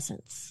in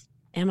presence?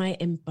 Am I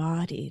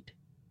embodied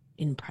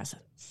in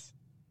presence?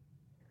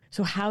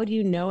 So how do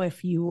you know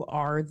if you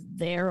are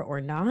there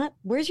or not?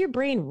 Where's your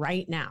brain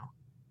right now?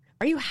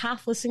 Are you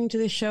half listening to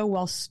the show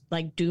while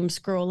like doom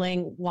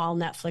scrolling, while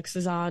Netflix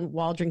is on,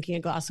 while drinking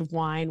a glass of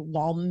wine,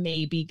 while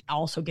maybe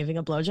also giving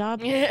a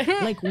blowjob?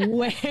 Like,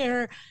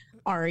 where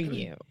are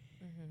you?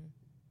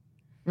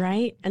 Mm-hmm.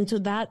 Right? And so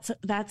that's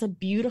a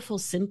beautiful,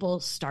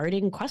 simple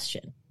starting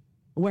question.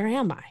 Where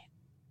am I?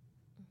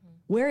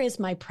 Where is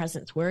my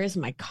presence? Where is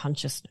my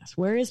consciousness?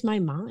 Where is my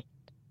mind?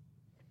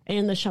 And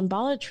in the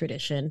Shambhala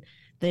tradition,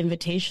 the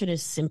invitation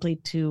is simply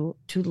to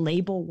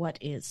label what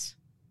is.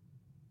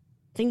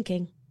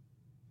 Thinking.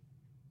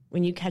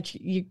 When you catch.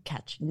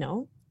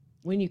 No.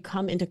 When you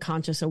come into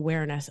conscious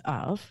awareness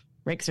of,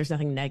 right? Because there's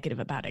nothing negative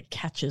about it.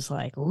 Catch is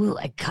like, ooh,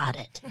 I got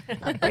it.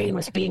 My brain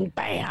was being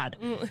bad.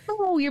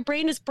 Oh, your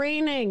brain is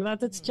braining.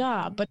 That's its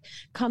job. But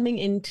coming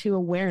into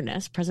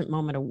awareness, present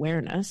moment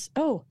awareness.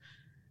 Oh,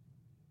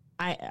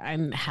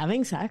 I'm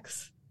having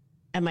sex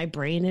and my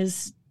brain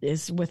is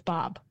with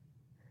Bob.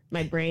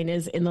 My brain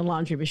is in the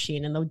laundry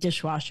machine and the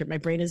dishwasher. My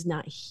brain is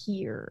not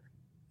here.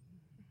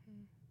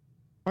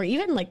 Or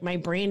even like my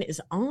brain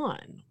is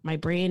on. My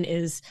brain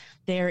is,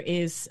 there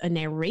is a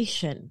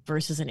narration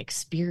versus an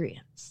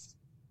experience.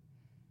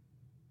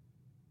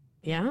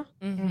 Yeah?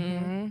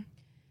 Mm-hmm.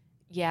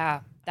 Yeah,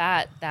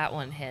 that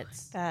one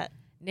hits. The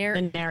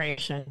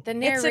narration. The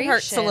narration. It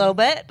hurts a little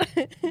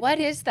bit. What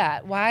is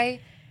that? Why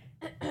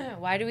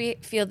do we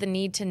feel the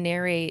need to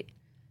narrate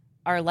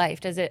our life?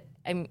 Does it,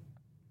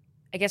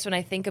 I guess when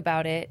I think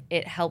about it,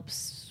 it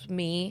helps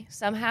me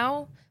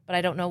somehow, but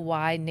I don't know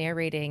why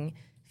narrating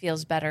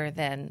feels better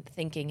than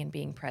thinking and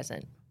being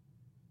present.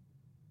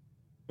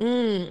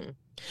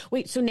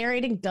 Wait, so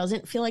narrating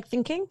doesn't feel like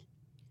thinking?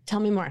 Tell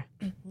me more.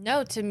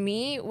 No, to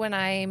me, when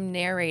I'm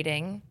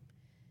narrating,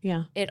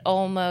 Yeah. it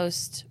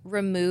almost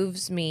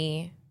removes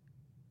me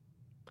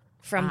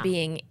from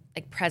being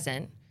like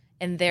present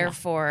and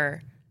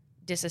therefore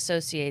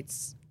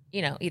disassociates,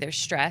 either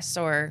stress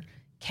or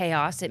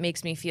chaos. It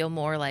makes me feel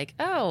more like,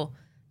 oh,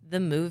 the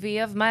movie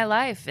of my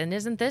life. And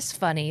isn't this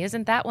funny?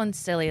 Isn't that one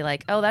silly?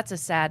 Like, oh, that's a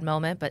sad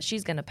moment, but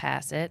she's going to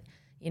pass it.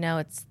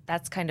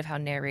 That's kind of how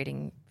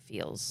narrating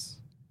feels.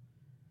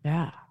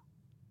 Yeah.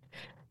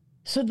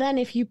 So then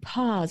if you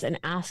pause and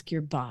ask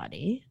your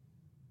body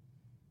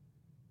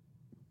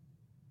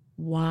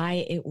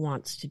why it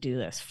wants to do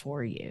this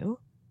for you,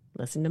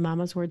 listen to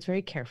Mama's words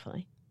very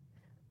carefully.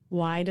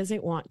 Why does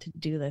it want to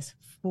do this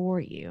for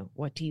you?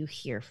 What do you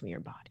hear from your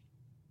body?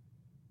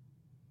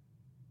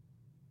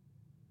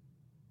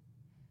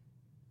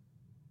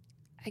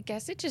 I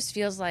guess it just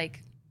feels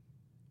like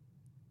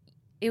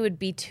it would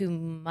be too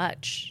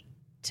much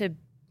to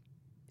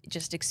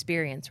just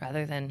experience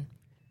rather than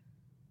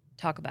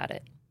talk about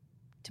it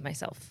to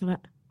myself.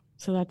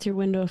 So that's your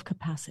window of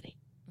capacity.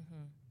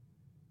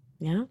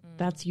 Yeah,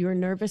 that's your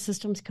nervous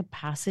system's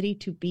capacity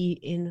to be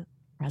in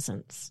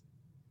presence.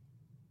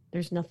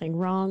 There's nothing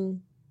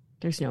wrong.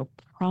 There's no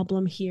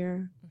problem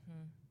here.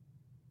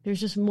 There's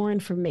just more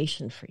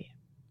information for you.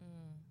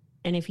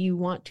 And if you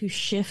want to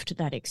shift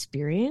that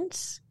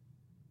experience,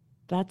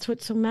 that's what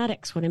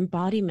somatics, what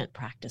embodiment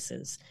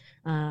practices,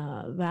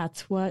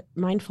 that's what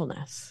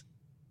mindfulness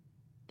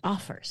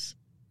offers.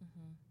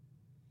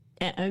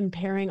 And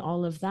pairing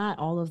all of that,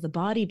 all of the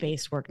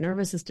body-based work,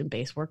 nervous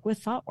system-based work with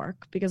thought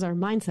work, because our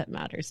mindset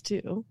matters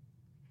too.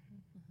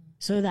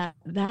 So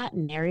that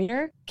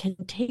narrator can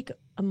take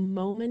a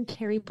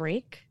momentary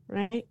break,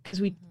 right? Because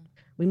we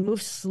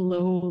move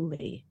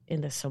slowly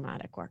in the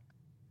somatic work.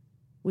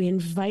 We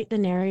invite the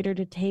narrator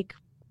to take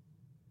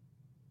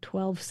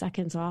 12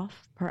 seconds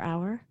off per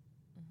hour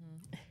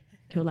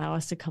to allow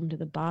us to come to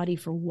the body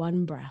for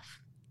one breath.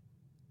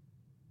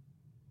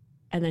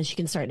 And then she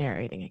can start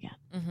narrating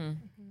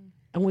again.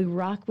 And we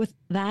rock with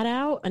that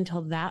out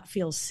until that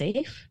feels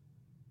safe.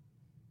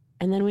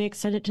 And then we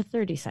extend it to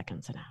 30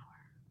 seconds an hour.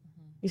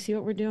 You see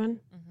what we're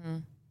doing?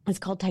 It's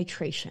called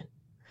titration.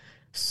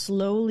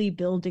 Slowly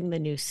building the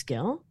new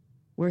skill.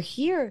 We're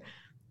here.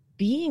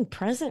 Being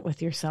present with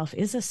yourself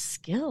is a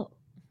skill.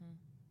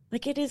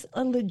 Like it is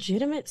a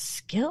legitimate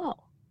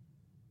skill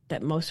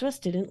that most of us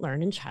didn't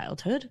learn in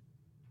childhood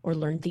or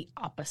learned the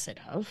opposite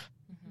of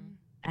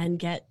and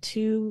get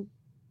to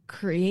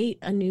create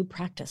a new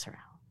practice around.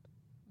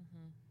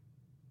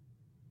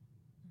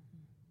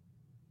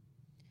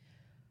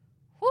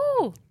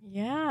 Woo!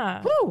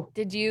 Yeah. Woo!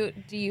 Do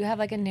you have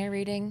like a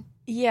narrating?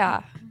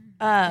 Yeah.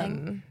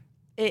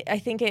 I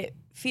think it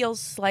feels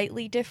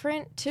slightly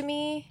different to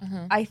me.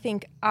 I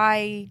think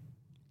I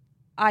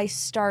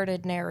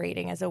started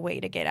narrating as a way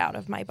to get out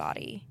of my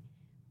body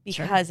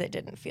because it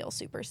didn't feel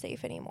super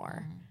safe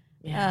anymore.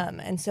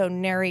 And so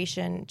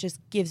narration just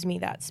gives me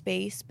that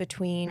space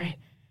between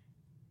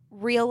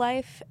real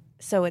life.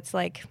 So it's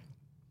like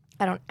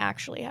I don't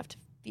actually have to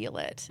feel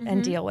it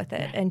and deal with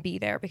it and be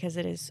there because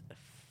it is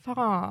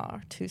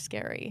far too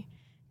scary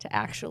to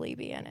actually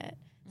be in it.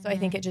 So I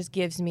think it just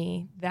gives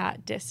me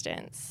that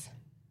distance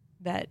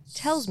that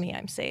tells me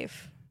I'm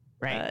safe.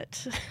 Right.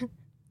 But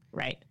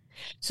Right.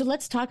 So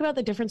let's talk about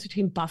the difference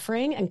between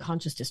buffering and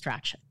conscious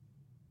distraction.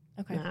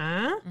 okay.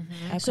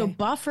 So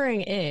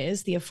buffering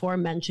is the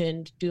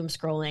aforementioned doom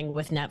scrolling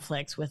with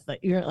Netflix, with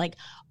you're like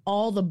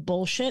all the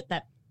bullshit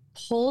that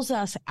pulls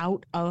us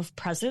out of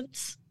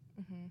presence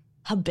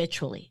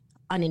habitually,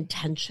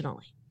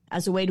 unintentionally,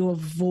 as a way to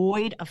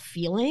avoid a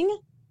feeling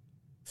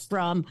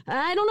from,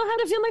 I don't know how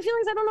to feel my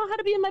feelings. I don't know how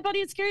to be in my body.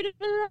 It's scary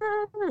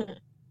to,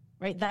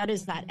 right? That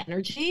is that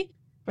energy,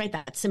 right?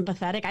 That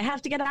sympathetic. I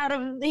have to get out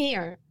of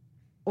here.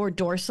 Or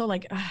dorsal,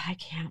 like, I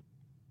can't.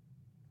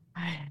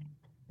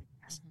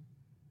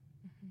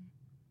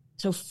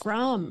 So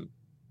from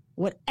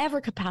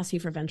whatever capacity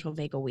for ventral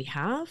vagal we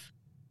have,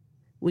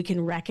 we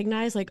can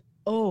recognize like,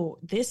 oh,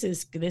 this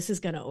is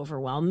going to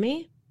overwhelm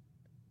me.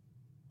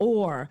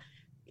 Or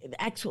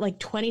actually, like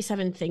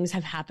 27 things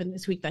have happened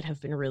this week that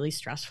have been really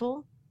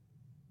stressful.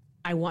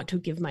 I want to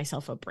give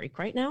myself a break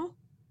right now.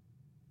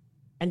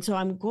 And so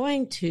I'm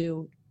going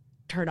to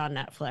turn on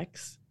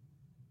Netflix,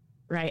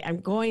 right?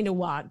 I'm going to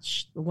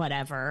watch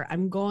whatever.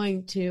 I'm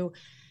going to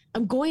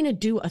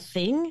do a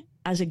thing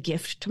as a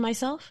gift to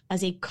myself,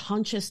 as a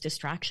conscious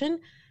distraction,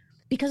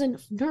 because a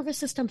nervous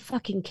system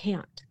fucking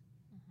can't,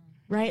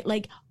 right?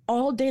 Like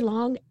all day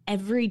long,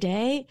 every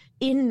day,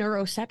 in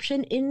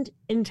neuroception, in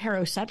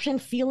interoception,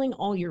 feeling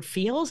all your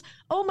feels.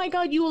 Oh my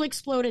God, you will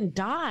explode and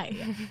die.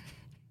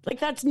 Like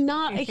that's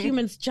not a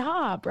human's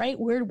job, right?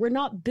 We're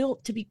not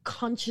built to be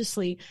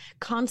consciously,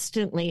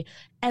 constantly,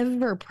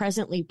 ever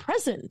presently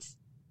present.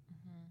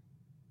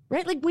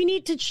 right? Like we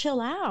need to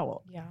chill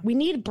out. Yeah. We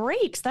need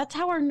breaks. That's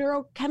how our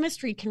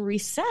neurochemistry can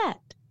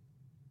reset,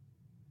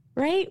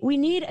 right? We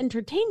need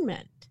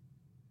entertainment.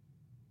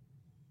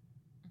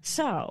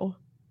 So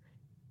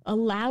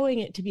allowing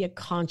it to be a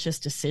conscious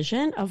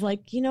decision of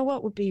like, you know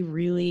what would be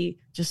really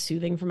just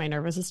soothing for my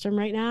nervous system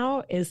right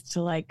now is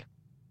to like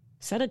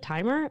set a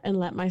timer and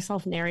let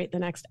myself narrate the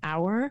next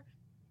hour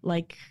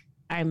like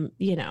I'm,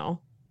 you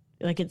know,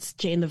 like it's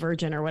Jane the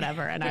Virgin or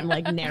whatever, and I'm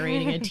like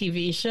narrating a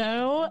TV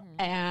show,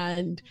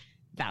 and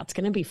that's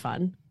going to be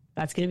fun.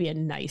 That's going to be a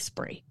nice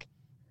break.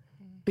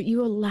 But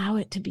you allow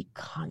it to be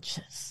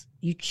conscious.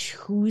 You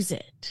choose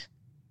it,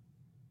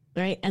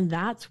 right? And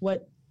that's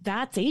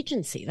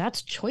agency.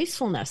 That's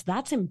choicefulness.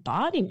 That's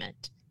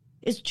embodiment.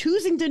 Is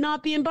choosing to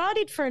not be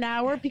embodied for an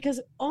hour because,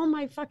 oh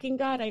my fucking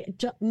God,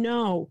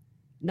 no,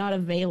 not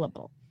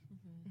available.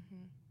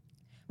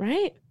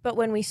 Right? But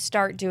when we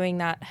start doing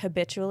that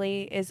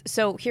habitually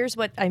so here's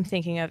what I'm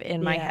thinking of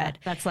in my head.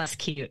 That's less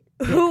cute.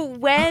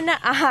 When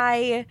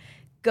I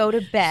go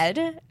to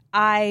bed,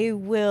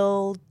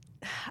 I'll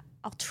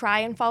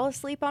try and fall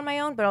asleep on my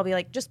own, but I'll be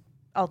like,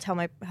 I'll tell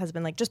my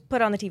husband, like, just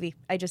put on the TV.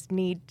 I just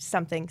need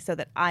something so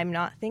that I'm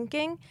not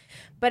thinking.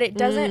 But it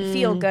doesn't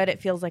feel good.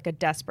 It feels like a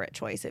desperate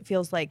choice. It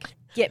feels like,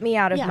 get me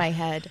out of my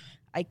head.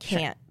 I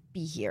can't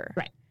be here.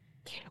 Right.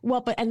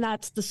 Well, and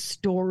that's the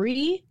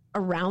story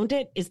around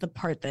it is the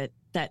part that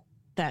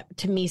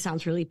to me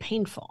sounds really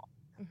painful.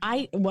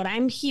 What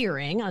I'm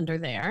hearing under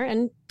there,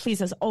 and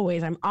please, as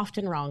always, I'm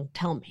often wrong,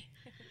 tell me,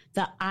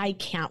 that I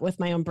can't with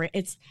my own brain.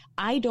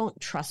 I don't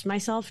trust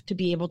myself to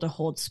be able to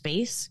hold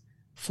space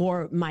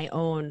for my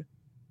own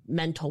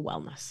mental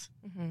wellness,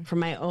 for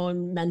my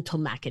own mental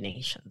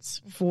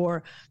machinations,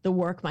 for the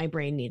work my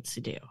brain needs to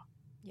do.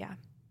 Yeah,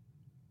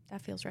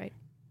 that feels right.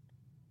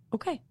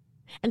 Okay.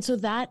 And so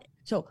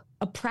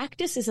a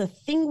practice is a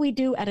thing we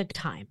do at a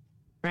time,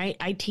 right?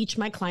 I teach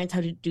my clients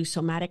how to do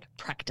somatic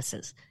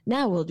practices.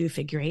 Now we'll do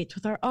figure eights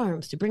with our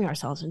arms to bring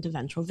ourselves into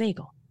ventral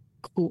vagal.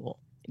 Cool.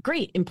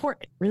 Great.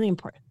 Important. Really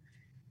important.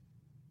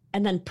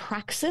 And then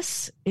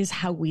praxis is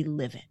how we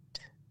live it.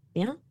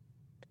 Yeah.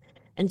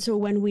 And so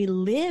when we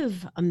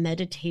live a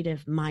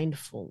meditative,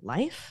 mindful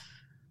life,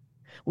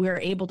 we're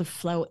able to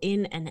flow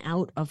in and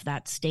out of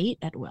that state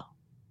at will.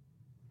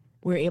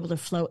 We're able to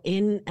flow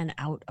in and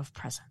out of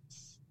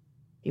presence.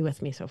 You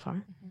with me so far?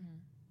 Mm-hmm.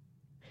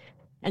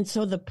 And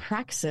so the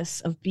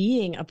praxis of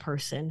being a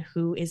person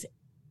who is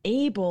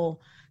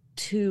able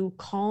to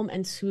calm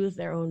and soothe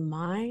their own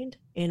mind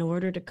in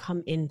order to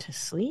come into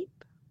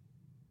sleep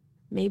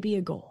may be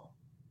a goal.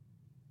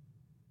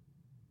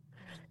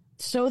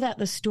 So that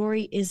the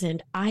story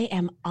isn't, I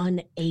am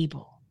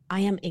unable,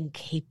 I am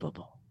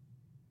incapable.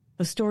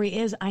 The story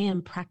is, I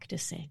am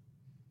practicing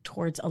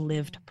towards a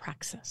lived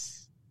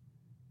praxis.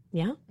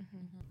 Yeah?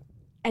 Mm-hmm.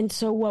 And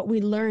so what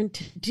we learn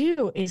to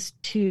do is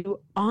to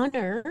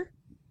honor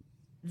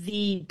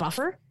the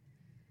buffer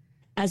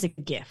as a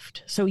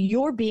gift. So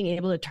you're being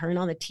able to turn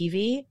on the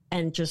TV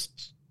and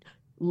just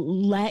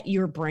let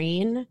your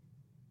brain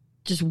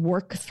just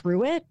work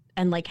through it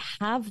and like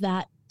have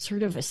that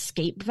sort of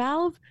escape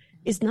valve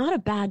is not a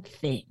bad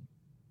thing,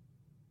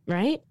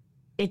 right?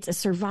 It's a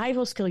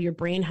survival skill your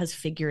brain has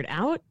figured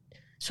out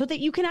so that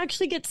you can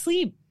actually get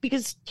sleep,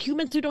 because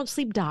humans who don't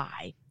sleep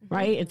die,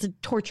 right? It's a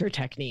torture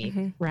technique,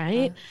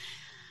 right?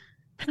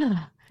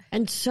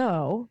 And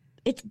so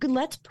it's good.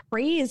 Let's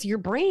praise your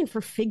brain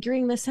for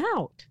figuring this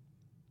out,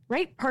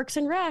 right? Parks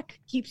and Rec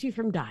keeps you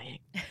from dying,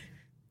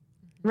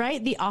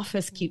 right? The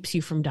Office keeps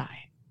you from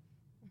dying.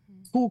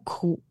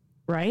 Cool,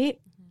 right?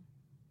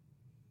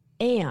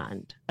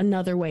 And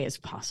another way is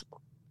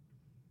possible.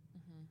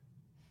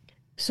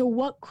 So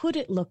what could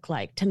it look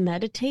like to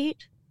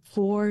meditate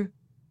for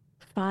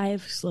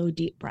 5 slow,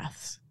 deep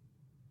breaths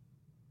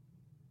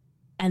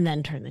and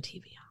then turn the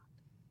TV on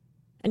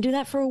and do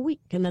that for a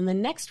week? And then the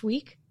next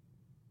week,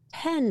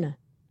 10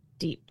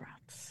 deep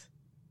breaths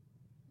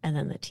and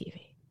then the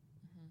TV.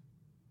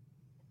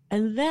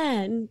 And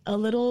then a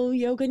little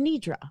yoga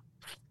nidra,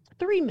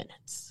 3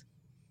 minutes,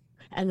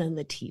 and then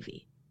the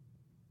TV.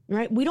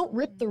 Right? We don't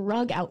rip the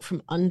rug out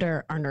from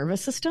under our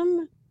nervous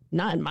system.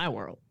 Not in my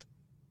world.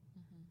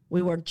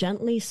 We work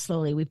gently,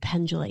 slowly. We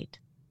pendulate.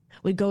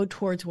 We go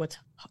towards what's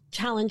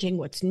challenging,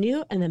 what's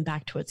new, and then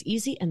back to what's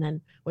easy, and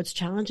then what's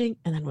challenging,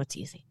 and then what's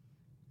easy.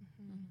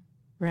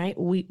 Right?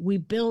 We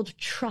build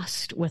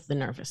trust with the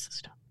nervous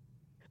system,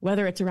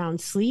 whether it's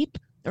around sleep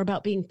or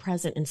about being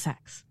present in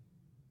sex.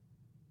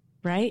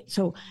 Right?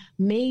 So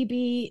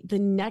maybe the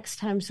next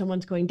time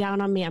someone's going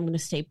down on me, I'm going to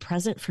stay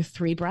present for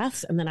 3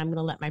 breaths, and then I'm going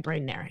to let my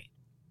brain narrate.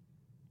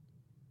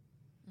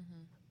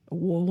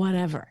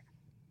 Whatever.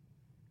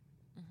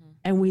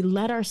 And we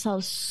let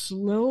ourselves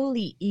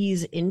slowly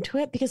ease into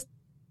it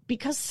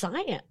because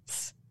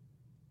science,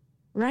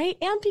 right?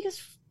 And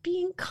because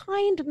being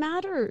kind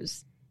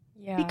matters.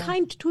 Yeah. Be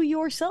kind to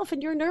yourself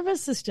and your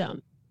nervous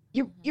system.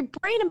 Your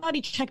brain and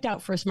body checked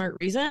out for a smart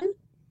reason.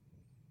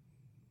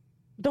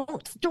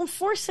 Don't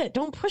force it.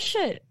 Don't push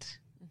it.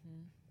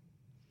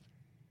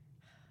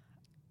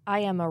 I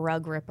am a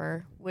rug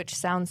ripper, which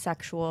sounds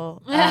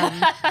sexual,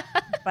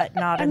 but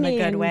not in the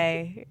good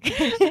way.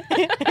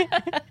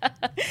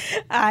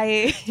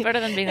 It's better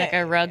than being like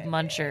a rug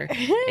muncher.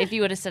 If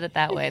you would have said it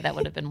that way, that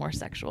would have been more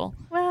sexual.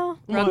 Well,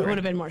 It would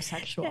have been more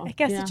sexual. I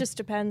guess it just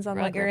depends on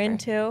Rug what you're ripper.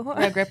 into.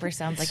 Rug ripper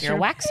sounds like you're a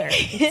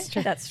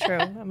waxer. That's true.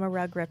 I'm a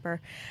rug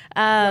ripper.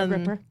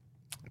 Ripper.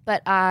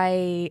 But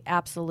I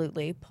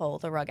absolutely pull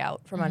the rug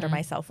out from under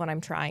myself when I'm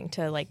trying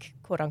to, like,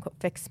 quote unquote,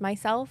 fix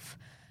myself.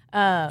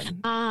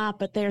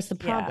 But there's the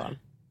problem.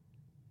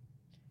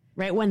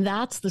 Right? When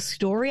that's the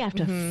story, I have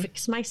to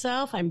fix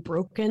myself. I'm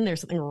broken.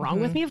 There's something wrong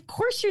with me. Of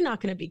course you're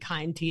not going to be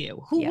kind to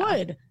you. Who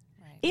would?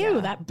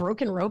 Ew, that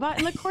broken robot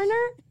in the corner?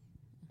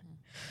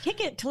 Kick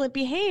it till it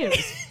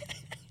behaves.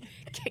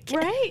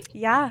 Right?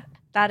 Yeah,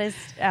 that is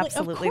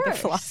absolutely the course.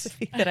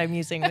 philosophy that I'm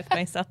using with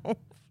myself.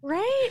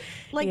 Right?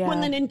 Like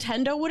when the Yeah.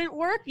 Nintendo wouldn't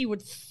work, you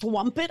would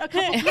thwump it a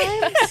couple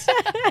times.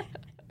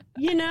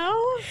 You know?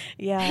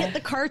 Yeah. Hit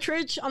the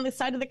cartridge on the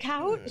side of the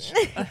couch.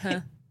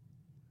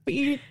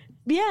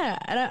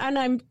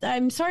 But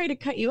I'm sorry to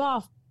cut you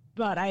off,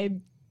 but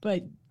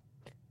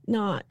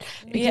not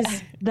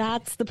because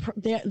that's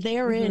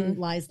therein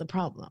lies the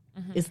problem.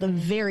 Is the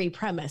very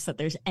premise that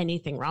there's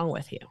anything wrong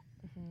with you.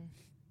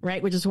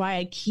 Right? Which is why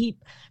I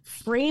keep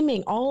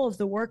framing all of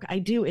the work I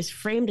do is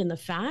framed in the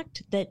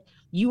fact that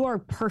you are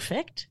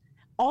perfect.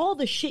 All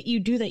the shit you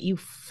do that you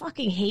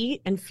fucking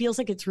hate and feels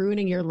like it's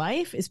ruining your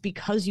life is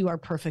because you are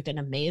perfect and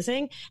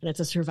amazing, and it's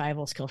a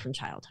survival skill from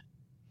childhood.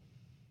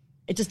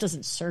 It just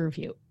doesn't serve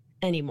you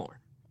anymore.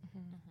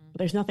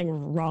 There's nothing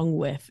wrong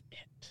with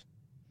it.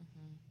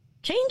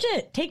 Change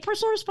it. Take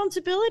personal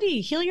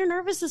responsibility. Heal your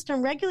nervous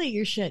system. Regulate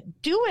your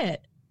shit. Do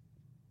it.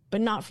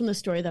 But not from the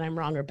story that I'm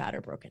wrong or bad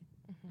or broken.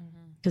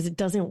 Because it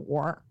doesn't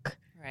work.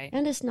 Right.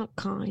 And it's not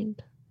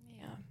kind.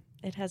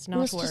 It has You not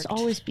must worked. just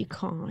always be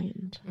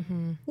kind.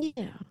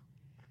 Yeah.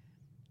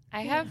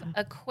 I have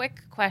a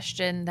quick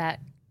question that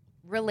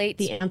relates.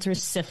 The answer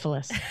is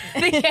syphilis.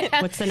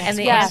 Yeah. What's the next And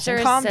the question? answer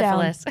is Calm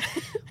down.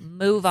 syphilis.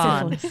 Move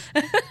on.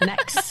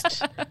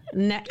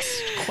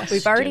 Next question.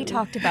 We've already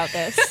talked about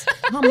this.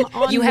 Come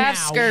on You have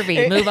now.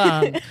 scurvy. Move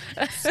on.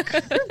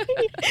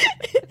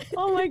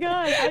 Oh my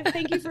god!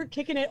 Thank you for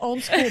kicking it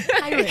old school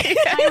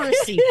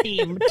piracy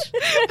themed.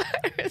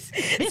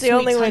 This the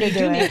only week's way to Honey do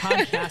Do Me it.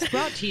 podcast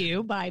brought to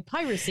you by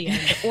piracy and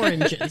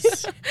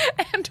oranges.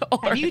 And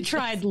Have you orange.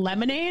 tried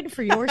lemonade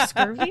for your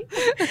scurvy?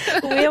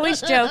 We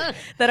always joke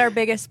that our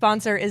biggest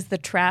sponsor is the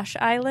Trash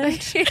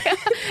Island.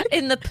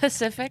 In the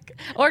Pacific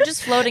or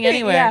just floating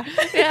anywhere.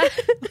 Yeah.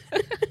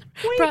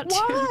 Wait, Brought to-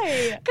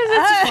 why? Because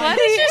it's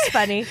funny. It's just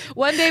funny.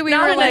 One day we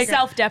Not were in like, a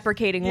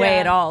self-deprecating way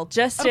at all.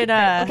 Just in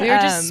a we were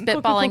just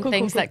cool, spitballing cool,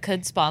 things cool. that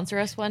could sponsor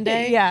us one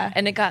day. Yeah.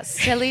 And it got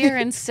sillier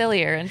and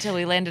sillier until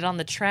we landed on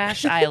the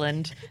Trash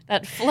Island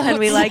that floats. and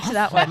we liked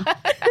that one.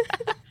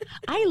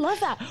 I love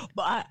that.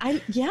 But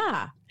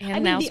yeah. And I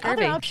mean, now the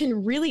scurvy. other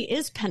option really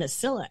is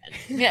penicillin.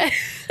 Yeah.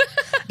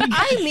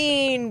 I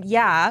mean,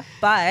 yeah,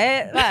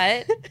 but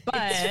But But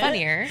it's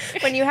funnier.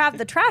 when you have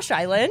the Trash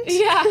Island,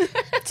 Yeah.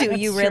 do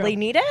you really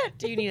need it?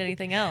 Do you need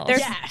anything else?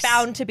 There's Yes.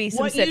 bound to be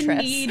some what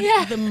citrus. you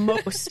need the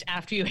most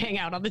after you hang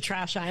out on the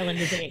trash island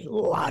is a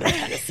lot of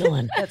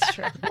penicillin. That's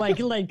true. like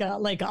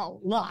a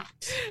lot.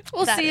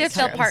 We'll That see is if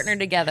they'll true. partner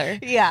together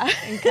Yeah.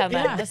 and come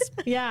Yeah, at us.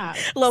 yeah.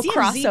 Little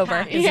CMZ crossover.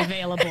 Pack is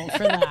available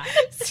for that.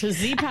 So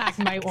Z-Pack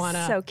might want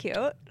to. So cute.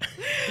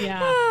 Yeah.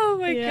 Oh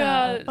my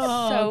Yeah. God.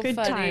 Oh, So good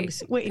funny.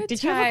 times. Wait, Good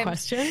did you have a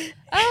times. question?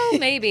 Oh,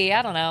 maybe.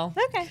 I don't know.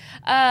 Okay.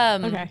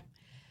 Okay.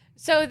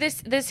 So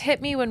this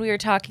hit me when we were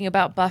talking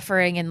about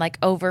buffering and like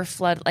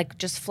overflood, like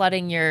just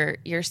flooding your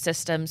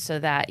system so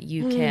that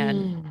you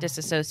can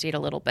disassociate a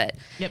little bit.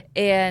 Yep.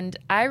 And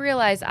I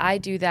realize I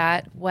do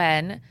that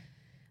when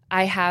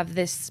I have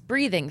this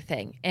breathing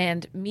thing,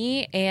 and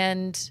me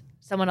and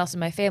someone else in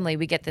my family,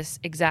 we get this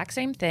exact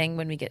same thing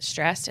when we get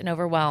stressed and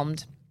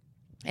overwhelmed.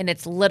 And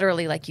it's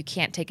literally like you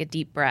can't take a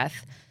deep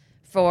breath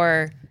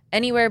for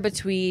anywhere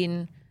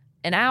between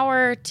an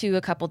hour to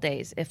a couple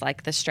days if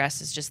like the stress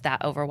is just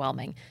that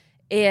overwhelming.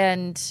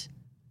 And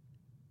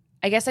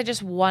I guess I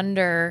just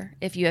wonder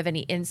if you have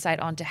any insight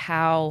onto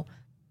how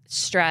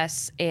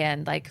stress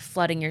and like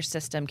flooding your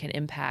system can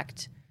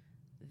impact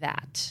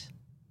that.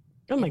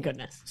 Oh my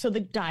goodness. So the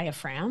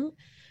diaphragm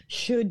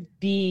should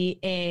be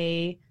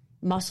a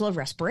muscle of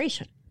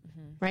respiration.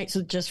 Right.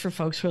 So just for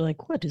folks who are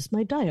like, what is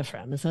my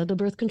diaphragm? Is that a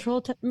birth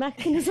control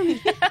mechanism?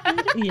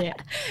 Yeah.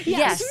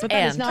 Yes, But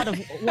that is and. not of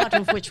what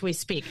of which we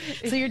speak.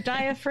 So your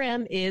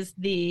diaphragm is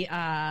the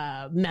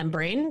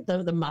membrane,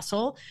 the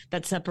muscle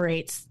that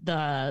separates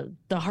the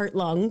heart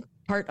lung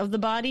part of the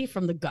body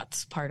from the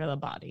guts part of the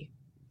body.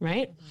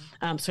 Right.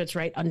 So it's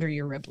right under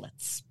your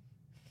riblets.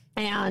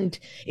 And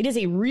it is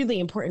a really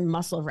important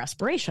muscle of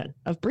respiration,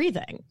 of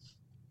breathing,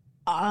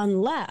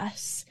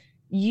 unless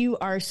you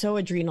are so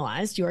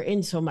adrenalized, you are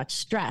in so much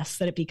stress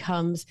that it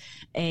becomes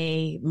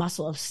a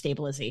muscle of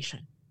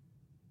stabilization,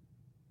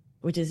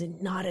 which is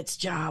not its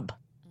job.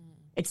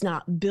 It's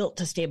not built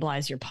to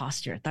stabilize your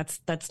posture.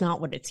 That's not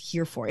what it's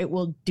here for. It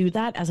will do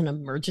that as an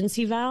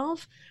emergency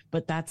valve,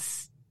 but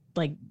that's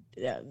like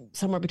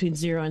somewhere between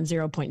 0 and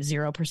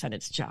 0.0%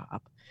 its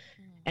job.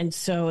 And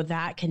so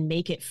that can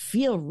make it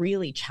feel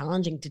really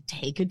challenging to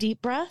take a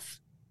deep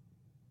breath,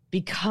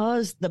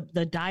 because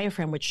the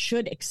diaphragm, which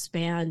should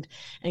expand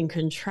and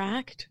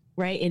contract,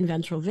 right, in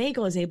ventral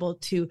vagal, is able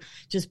to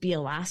just be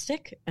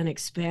elastic and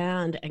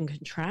expand and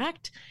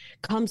contract,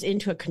 comes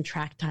into a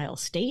contractile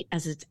state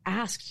as it's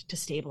asked to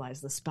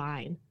stabilize the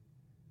spine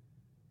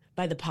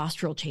by the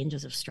postural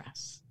changes of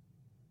stress.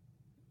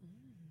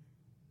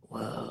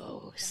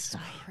 Whoa,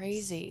 science.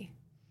 Crazy.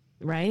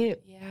 Right?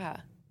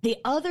 Yeah. The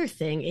other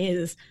thing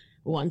is,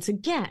 once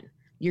again,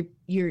 you're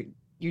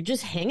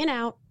just hanging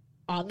out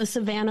on the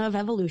savannah of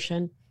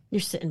evolution.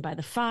 You're sitting by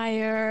the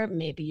fire.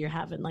 Maybe you're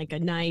having like a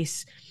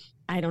nice,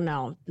 I don't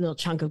know, little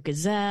chunk of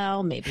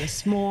gazelle, maybe a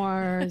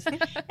s'mores.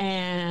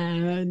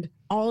 And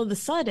all of a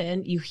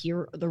sudden you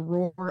hear the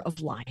roar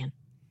of lion.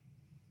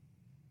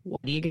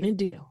 What are you going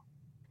to do?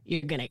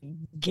 You're going to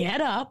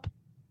get up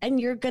and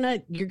you're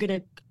going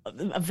to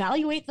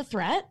evaluate the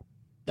threat.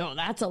 Oh,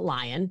 that's a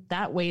lion.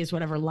 That weighs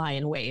whatever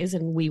lion weighs,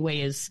 and we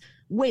weigh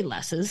way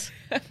lesses.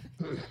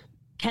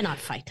 Cannot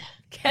fight.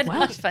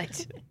 Cannot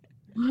fight.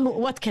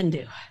 What can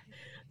do?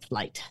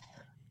 Flight.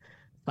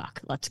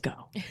 Fuck, let's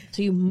go.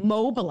 So you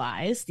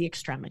mobilize the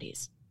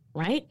extremities,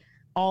 right?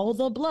 All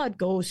the blood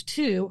goes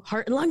to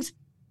heart and lungs,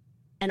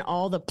 and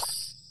all the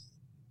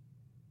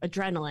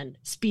adrenaline,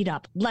 speed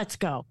up. Let's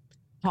go.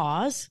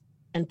 Pause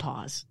and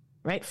pause,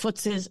 right?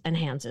 Footses and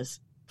handses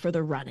for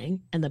the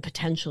running and the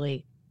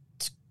potentially,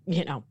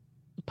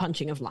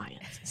 punching of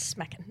lions.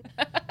 Smacking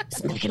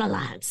Smacking a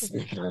lion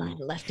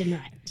left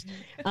and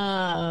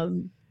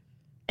right.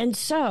 And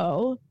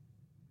so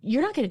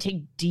you're not going to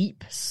take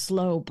deep,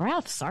 slow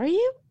breaths, are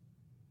you?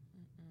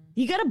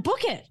 You got to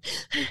book it.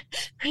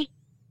 Get away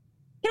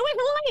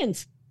from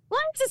lions.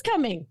 Lions is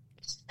coming.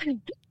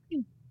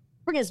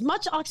 Bring as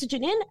much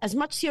oxygen in, as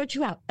much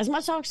CO2 out. As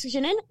much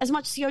oxygen in, as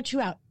much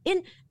CO2 out.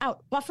 In,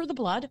 out. Buffer the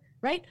blood,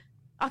 right?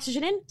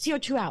 Oxygen in,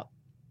 CO2 out.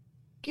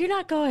 You're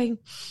not going...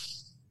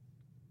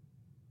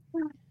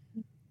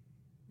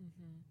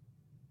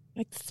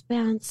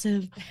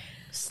 expansive,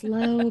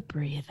 slow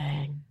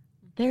breathing.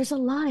 There's a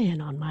lion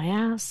on my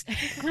ass.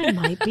 I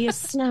might be a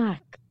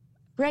snack.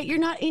 Right? You're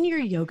not in your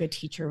yoga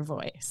teacher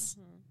voice.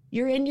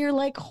 You're in your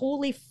like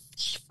holy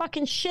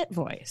fucking shit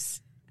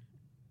voice.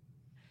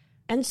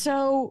 And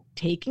so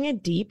taking a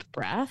deep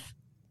breath,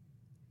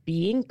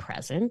 being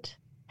present,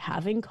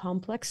 having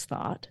complex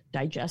thought,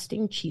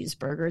 digesting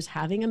cheeseburgers,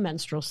 having a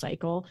menstrual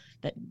cycle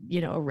that,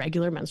 a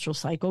regular menstrual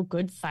cycle,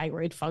 good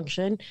thyroid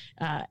function,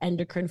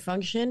 endocrine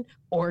function,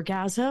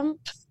 orgasm.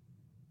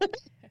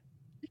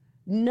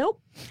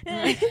 Nope.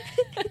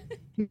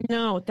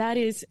 No, that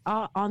is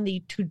on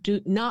the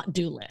not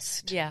do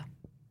list. Yeah.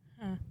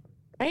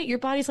 Right? Your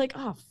body's like,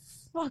 oh,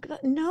 fuck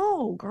that.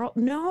 No, girl,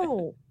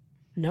 no.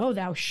 No,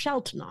 thou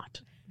shalt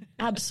not.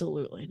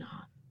 Absolutely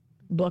not.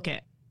 Book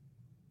it.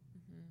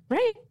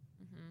 Right?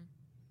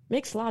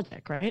 Makes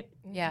logic, right?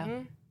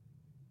 Yeah.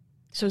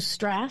 So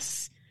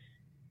stress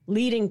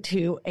leading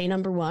to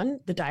number one,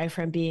 the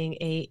diaphragm being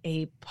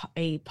a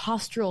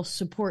postural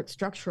support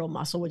structural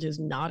muscle, which is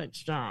not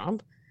its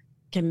job,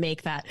 can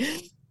make that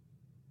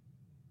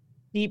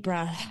deep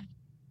breath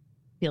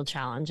feel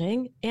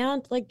challenging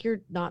and like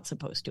you're not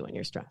supposed to when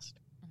you're stressed.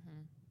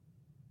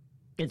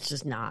 It's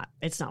just not.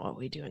 It's not what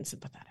we do in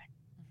sympathetic.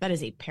 That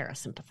is a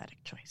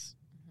parasympathetic choice.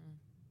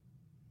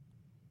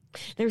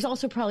 There's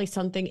also probably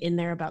something in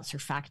there about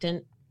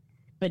surfactant,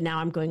 but now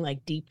I'm going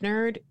like deep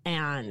nerd,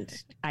 and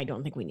I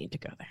don't think we need to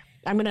go there.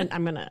 I'm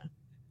gonna.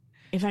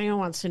 If anyone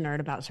wants to nerd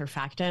about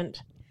surfactant,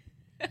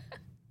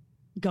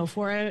 go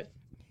for it.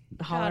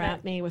 Holler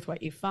at me with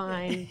what you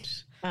find.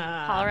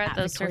 Holler at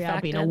those Victoria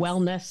surfactants. Albina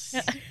Wellness,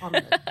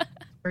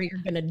 or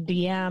you're gonna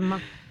DM.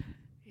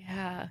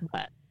 Yeah.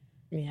 But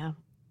yeah,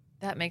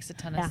 that makes a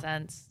ton of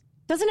sense.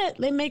 Doesn't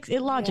it? It makes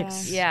it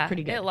logics. Yeah,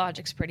 pretty good. It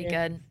logics pretty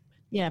good.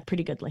 Yeah,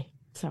 pretty goodly.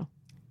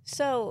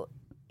 So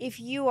if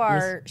you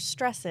are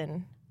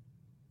stressing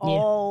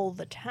all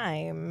the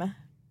time,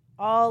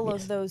 all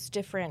of those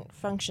different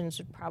functions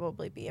would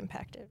probably be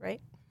impacted,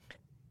 right?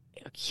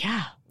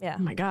 Yeah. Yeah.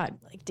 Oh my God.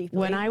 Like deeply.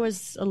 When I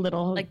was a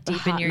little Like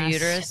deep in your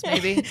uterus,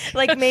 maybe.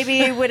 Like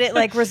maybe would it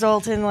like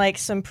result in like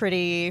some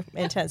pretty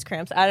intense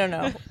cramps? I don't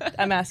know.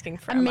 I'm asking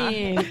for Emma.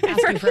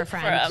 Asking for a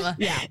friend. For Emma.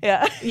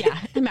 Yeah. Yeah.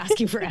 I'm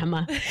asking for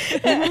Emma.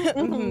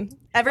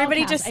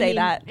 Everybody just say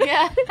that.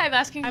 Yeah, I'm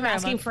asking for I'm Emma.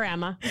 asking for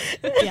Emma.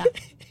 Yeah.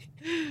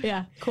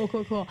 Yeah.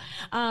 Cool.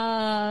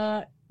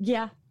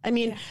 Yeah. I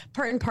mean,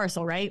 part and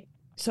parcel, right?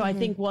 So I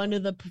think one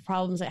of the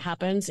problems that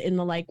happens in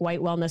the like white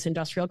wellness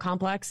industrial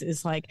complex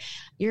is like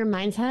your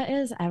mindset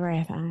is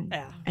everything.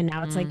 Yeah. And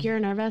now it's like your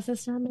nervous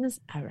system is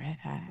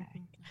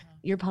everything.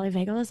 Your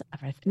polyvagal is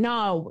everything.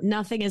 No,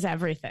 nothing is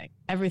everything.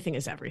 Everything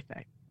is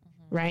everything.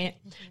 Right?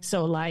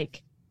 So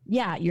like,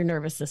 yeah, your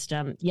nervous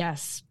system,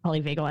 yes,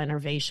 polyvagal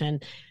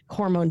innervation,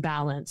 hormone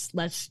balance.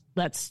 Let's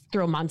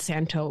throw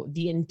Monsanto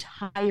the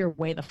entire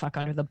way the fuck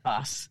under the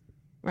bus,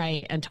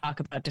 right? And talk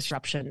about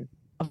disruption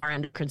of our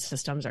endocrine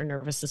systems, our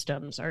nervous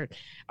systems, our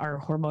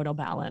hormonal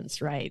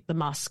balance, right? The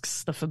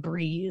musks, the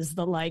Febreze,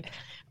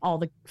 all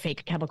the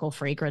fake chemical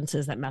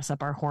fragrances that mess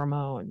up our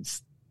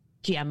hormones,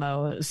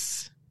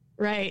 GMOs,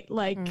 right?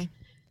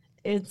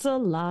 It's a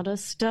lot of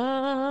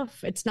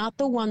stuff. It's not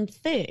the one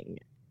thing.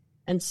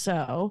 And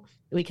so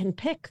we can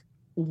pick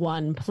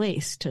one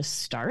place to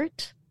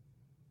start.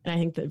 And I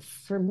think that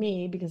for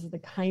me, because of the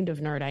kind of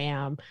nerd I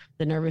am,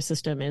 the nervous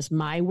system is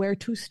my where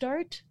to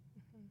start.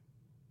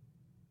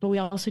 But we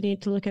also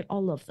need to look at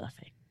all of the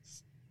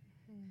things.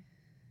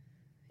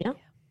 Yeah.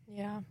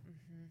 Yeah.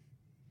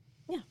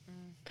 Yeah.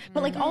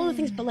 But all the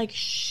things, but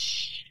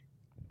shh.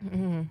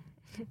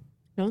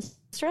 Don't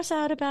stress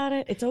out about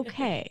it. It's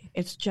okay.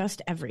 It's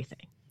just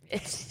everything.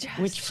 It's just,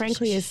 which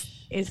frankly is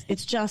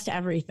it's just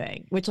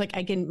everything. Which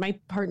my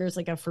partner's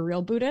a for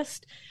real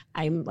Buddhist.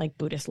 I'm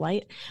Buddhist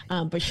light,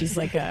 but she's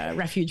a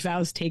refuge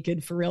vows taken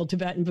for real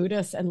Tibetan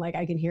Buddhist, and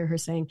I can hear her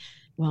saying,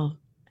 "Well,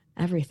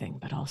 everything,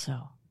 but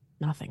also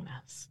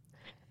nothingness."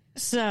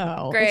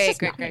 So great.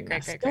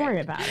 Don't worry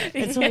about it.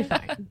 It's totally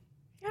fine.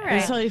 All right.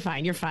 It's totally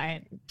fine. You're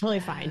fine. Totally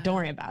fine. Don't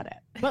worry about it.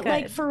 But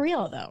Good. for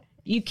real though,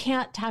 you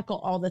can't tackle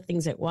all the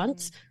things at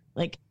once.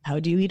 How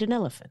do you eat an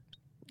elephant?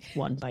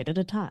 One bite at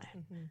a time.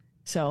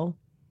 So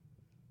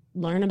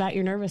learn about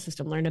your nervous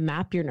system, learn to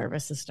map your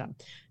nervous system.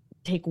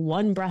 Take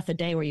one breath a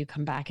day where you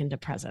come back into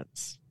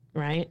presence,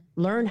 right?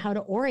 Learn how to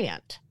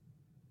orient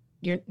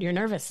your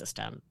nervous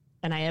system.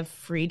 And I have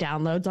free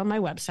downloads on my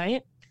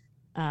website,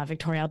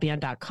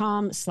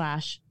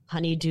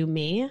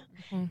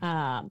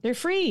 victoriaalbion.com/honeydome. They're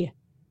free.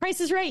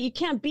 Price is right. You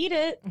can't beat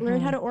it. Learn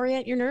how to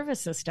orient your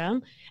nervous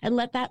system and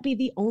let that be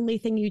the only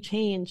thing you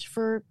change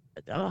for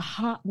a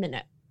hot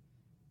minute.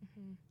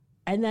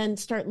 And then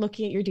start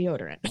looking at your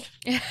deodorant.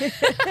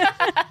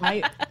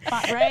 right?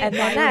 And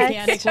Buy then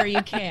organic where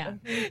you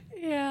can.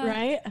 Yeah.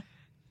 Right?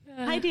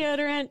 Hi,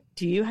 deodorant.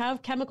 Do you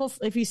have chemical?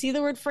 If you see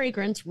the word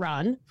fragrance,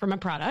 run from a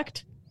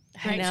product.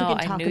 I know.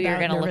 I knew you were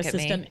going to look at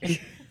me.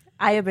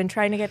 I have been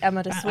trying to get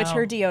Emma to switch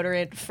her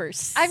deodorant for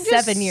I'm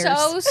 7 years.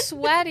 so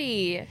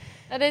sweaty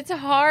that it's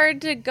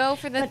hard to go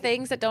for the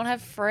things that don't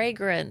have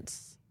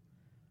fragrance.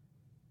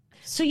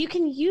 So you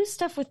can use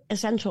stuff with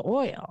essential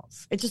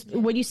oils. It's just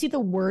when you see the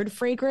word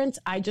fragrance,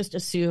 I just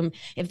assume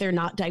if they're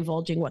not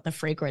divulging what the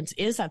fragrance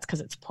is, that's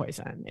because it's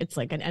poison. It's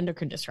like an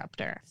endocrine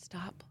disruptor.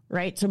 Stop.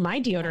 Right? So my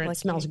deodorant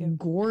smells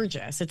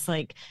gorgeous. It's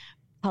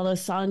Palo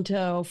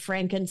Santo,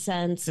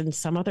 frankincense, and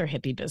some other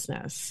hippie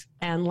business.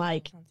 And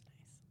I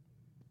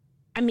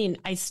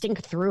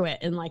stink through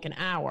it in an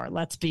hour.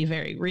 Let's be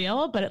very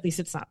real, but at least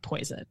it's not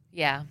poison.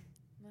 Yeah,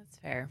 that's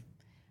fair.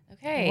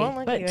 Okay. Won't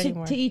look at you But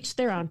anymore. to each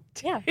their own.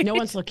 Yeah. No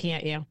one's looking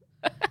at you.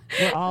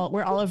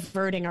 We're all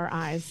averting our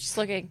eyes. Just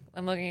looking.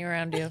 I'm looking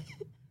around you.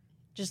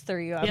 Just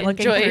through you. I'm Yeah,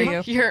 looking Enjoy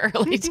through you. your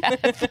early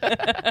death.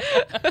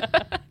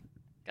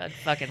 God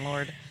fucking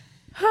Lord.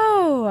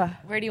 Oh.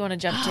 Where do you want to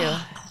jump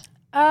to?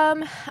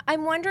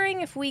 I'm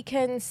wondering if we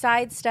can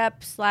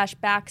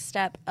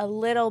sidestep/backstep a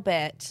little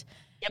bit.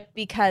 Yep.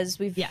 Because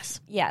we've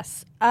Yes.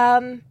 Yes.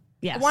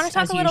 Yes, I want to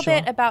talk as a little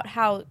usual. bit about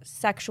how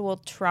sexual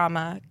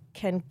trauma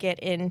can get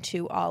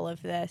into all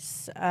of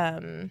this,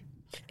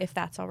 if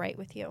that's all right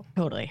with you.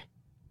 Totally.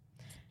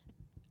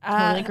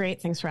 Totally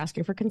great. Thanks for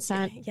asking for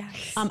consent.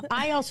 Yes.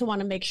 I also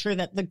want to make sure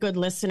that the good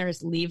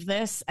listeners leave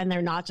this and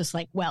they're not just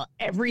well,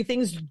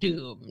 everything's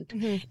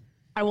doomed.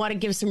 I want to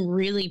give some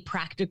really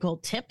practical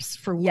tips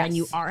for when Yes.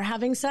 you are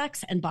having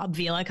sex and Bob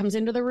Vila comes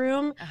into the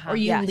room or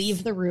you Yes.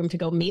 leave the room to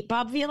go meet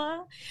Bob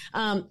Vila.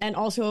 And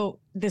also,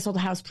 This Old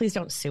House, please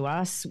don't sue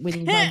us. We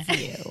love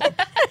you.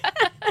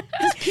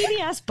 Does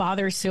PBS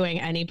bother suing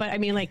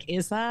anybody?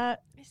 Is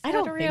that? I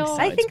don't think so.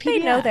 I think It's they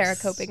know they're a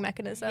PBS. coping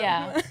mechanism.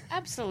 Yeah,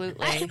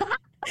 absolutely.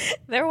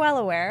 They're well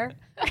aware.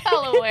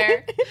 Well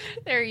aware.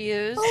 They're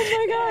used. Oh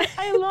my God.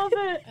 I love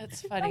it.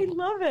 That's I funny.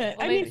 love it.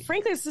 Well, I mean, maybe-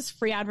 frankly, this is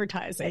free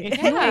advertising. If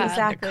Yeah, you want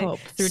exactly. to cope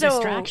through So,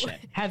 distraction,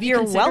 have you you're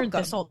considered welcome.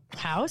 This Old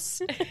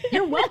House?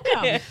 You're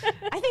welcome. I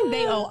think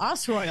they owe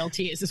us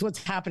royalties. Is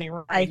what's happening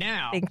right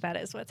now. I think that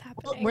is what's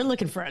happening. We're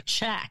looking for a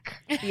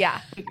check.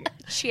 Yeah.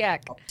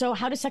 Check. So,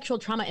 how does sexual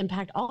trauma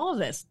impact all of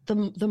this? The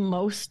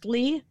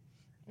mostly.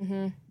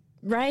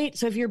 Right?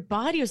 So if your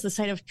body was the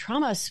site of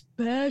trauma,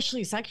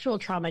 especially sexual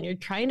trauma, and you're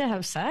trying to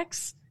have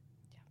sex.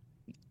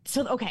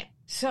 So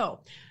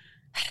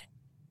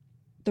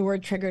the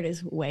word triggered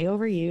is way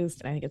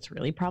overused, and I think it's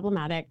really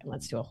problematic, and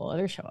let's do a whole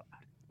other show about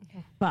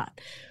it. But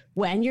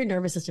when your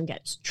nervous system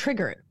gets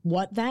triggered,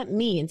 what that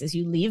means is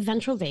you leave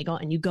ventral vagal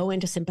and you go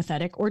into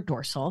sympathetic or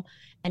dorsal,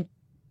 and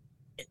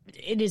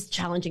it is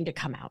challenging to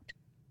come out,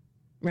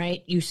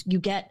 right? You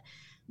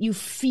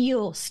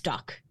feel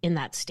stuck in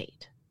that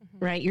state.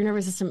 Right? Your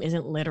nervous system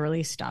isn't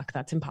literally stuck.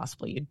 That's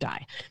impossible. You'd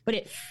die. But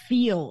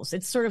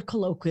it's sort of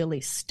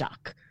colloquially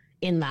stuck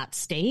in that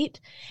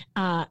state.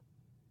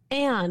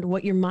 And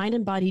what your mind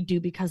and body do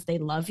because they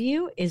love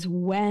you is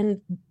when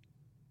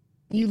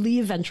you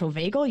leave ventral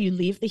vagal, you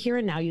leave the here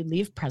and now, you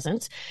leave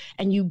presence,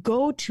 and you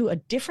go to a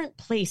different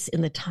place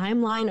in the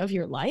timeline of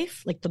your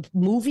life, like the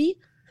movie,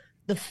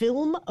 the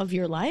film of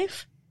your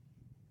life,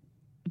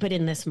 but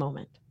in this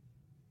moment.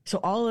 So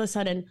all of a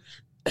sudden,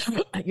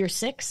 you're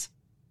 6,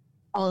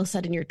 all of a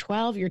sudden you're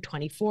 12, you're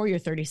 24, you're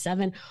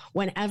 37.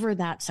 Whenever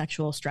that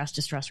sexual stress,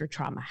 distress, or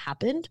trauma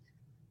happened,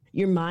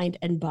 your mind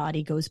and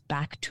body goes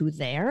back to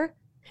there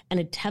and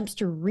attempts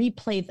to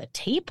replay the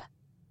tape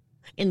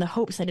in the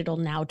hopes that it'll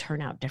now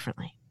turn out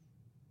differently.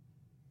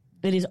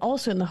 It is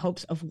also in the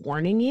hopes of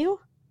warning you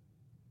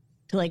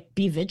to like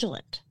be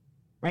vigilant,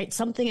 right?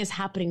 Something is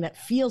happening that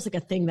feels like a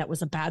thing that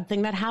was a bad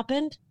thing that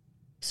happened.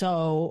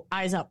 So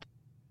eyes up,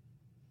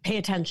 pay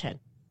attention,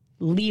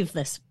 leave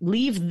this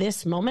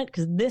moment,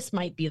 because this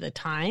might be the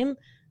time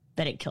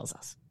that it kills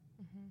us.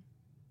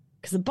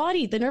 Because the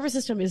body, the nervous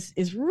system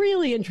is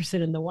really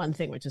interested in the one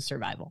thing, which is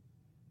survival.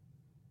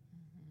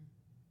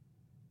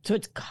 So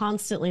it's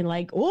constantly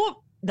like,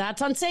 oh,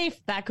 that's unsafe.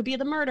 That could be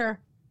the murder,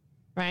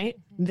 right?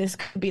 This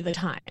could be the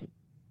time.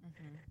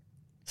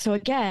 So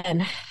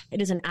again,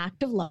 it is an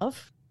act of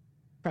love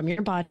from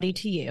your body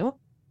to you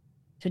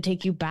to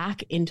take you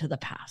back into the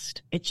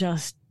past. It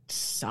just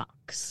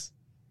sucks.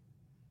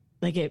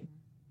 Like it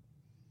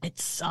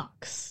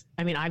sucks.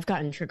 I mean, I've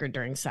gotten triggered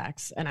during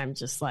sex and I'm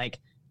just like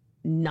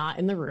not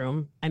in the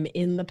room. I'm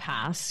in the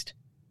past.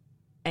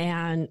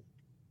 And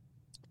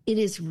it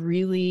is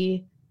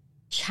really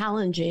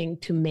challenging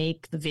to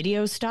make the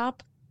video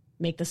stop,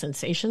 make the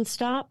sensation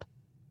stop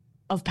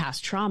of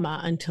past trauma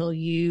until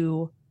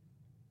you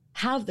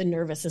have the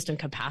nervous system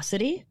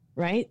capacity,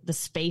 right? The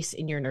space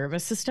in your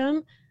nervous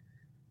system.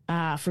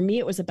 For me,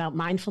 it was about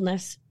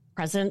mindfulness,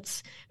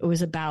 presence. It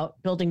was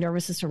about building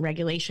nervous system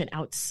regulation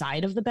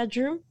outside of the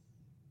bedroom.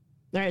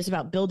 It was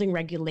about building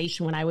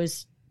regulation when I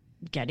was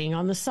getting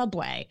on the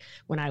subway,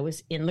 when I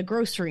was in the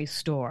grocery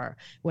store,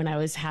 when I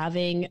was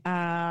having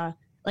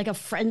like a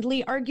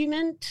friendly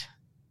argument,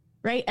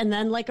 right? And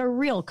then like a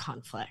real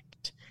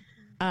conflict.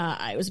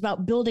 It was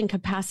about building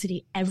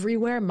capacity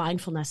everywhere,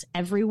 mindfulness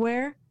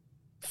everywhere.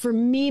 For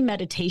me,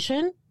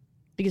 meditation,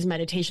 because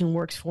meditation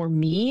works for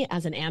me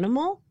as an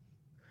animal,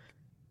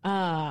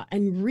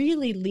 and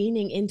really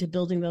leaning into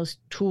building those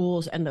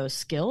tools and those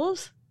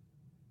skills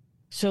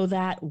so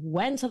that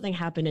when something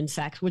happened in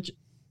sex, which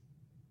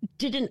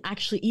didn't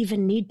actually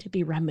even need to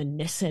be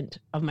reminiscent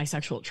of my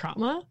sexual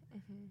trauma,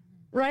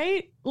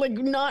 right? Like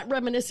not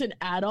reminiscent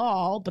at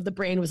all, but the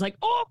brain was like,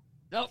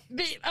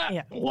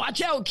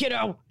 watch out,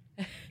 kiddo.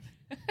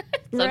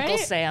 It's Uncle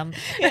Sam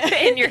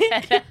in your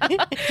head.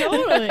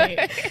 Totally.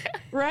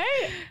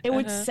 Right? It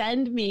would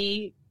send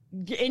me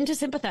into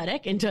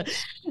sympathetic,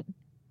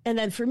 and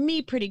then for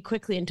me pretty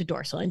quickly into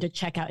dorsal, into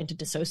checkout, into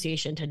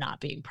dissociation, to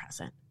not being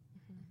present.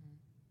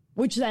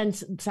 Which then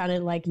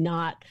sounded like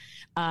not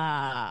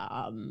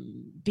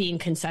being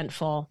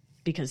consentful,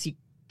 because you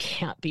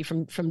can't be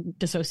from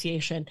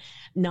dissociation,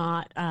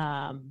 not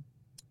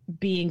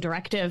being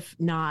directive,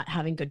 not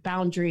having good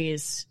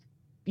boundaries,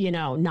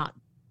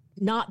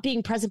 not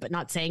being present, but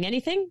not saying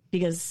anything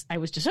because I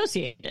was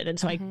dissociated. And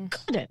so I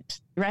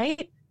couldn't,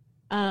 right?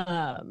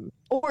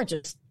 Or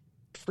just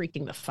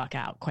freaking the fuck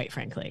out, quite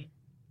frankly.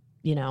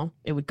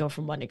 It would go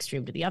from one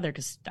extreme to the other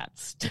because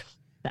that's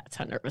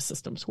how nervous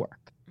systems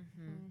work.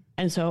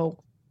 And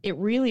so it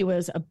really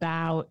was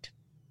about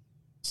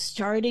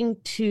starting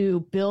to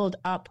build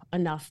up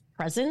enough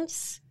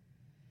presence.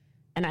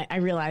 And I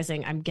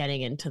realizing I'm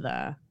getting into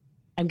the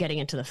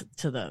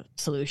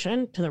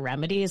solution, to the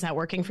remedy. Is that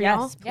working for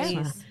y'all? Yes,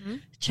 please.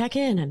 Check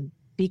in and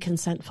be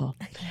consentful.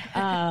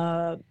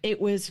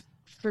 It was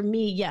for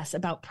me, yes,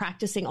 about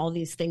practicing all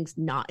these things,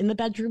 not in the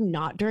bedroom,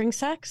 not during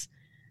sex,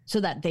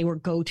 so that they were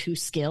go-to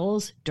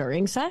skills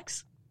during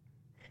sex.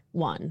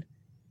 1,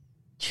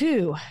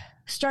 2,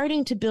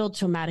 starting to build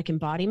somatic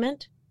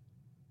embodiment,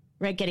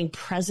 right? Getting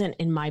present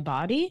in my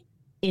body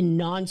in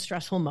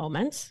non-stressful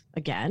moments,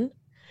 again,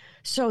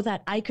 so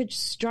that I could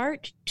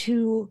start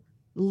to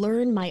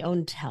learn my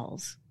own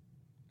tells.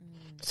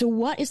 So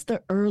what is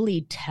the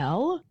early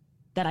tell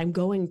that I'm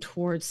going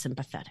towards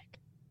sympathetic?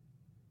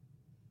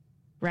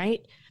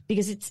 Right?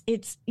 Because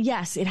it's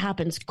yes, it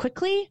happens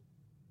quickly,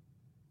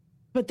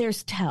 but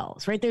there's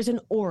tells, right? There's an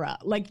aura.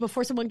 Like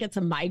before someone gets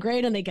a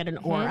migraine and they get an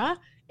aura,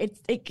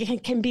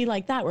 it can be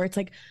like that, where it's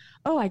like,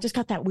 oh, I just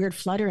got that weird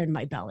flutter in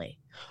my belly.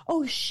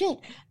 Oh shit,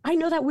 I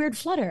know that weird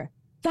flutter.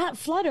 That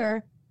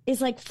flutter is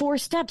like 4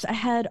 steps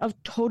ahead of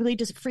totally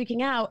just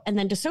freaking out and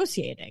then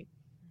dissociating.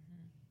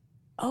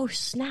 Oh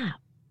snap.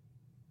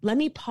 Let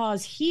me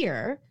pause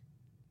here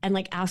and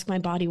like ask my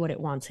body what it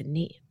wants and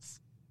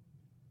needs.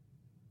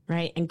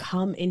 Right? And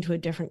come into a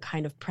different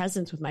kind of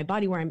presence with my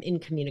body where I'm in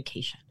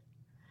communication.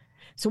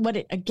 So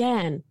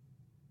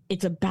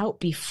it's about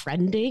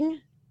befriending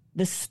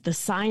the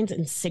signs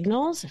and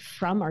signals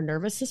from our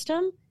nervous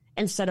system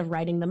instead of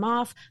writing them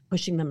off,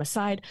 pushing them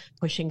aside,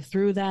 pushing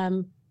through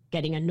them,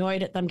 getting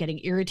annoyed at them,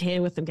 getting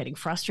irritated with them, getting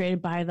frustrated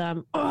by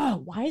them.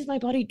 Oh, why is my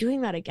body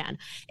doing that again?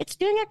 It's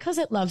doing it because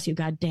it loves you,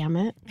 God damn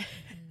it.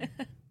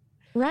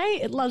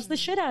 Right? It loves the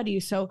shit out of you.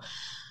 So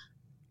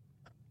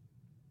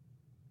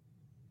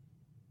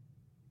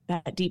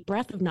that deep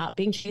breath of not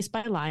being chased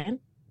by a lion.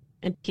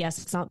 And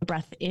yes, it's not the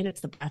breath in,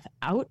 it's the breath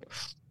out.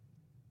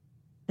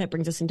 That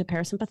brings us into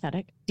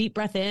parasympathetic. Deep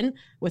breath in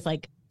with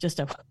like just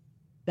a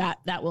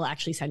That will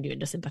actually send you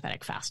into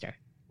sympathetic faster.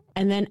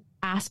 And then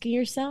asking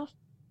yourself,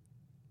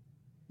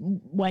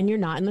 when you're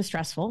not in the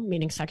stressful,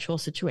 meaning sexual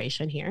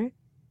situation here,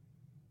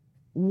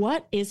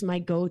 what is my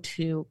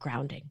go-to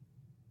grounding?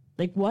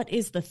 Like, what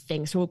is the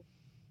thing? So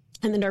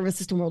in the nervous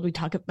system world, we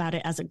talk about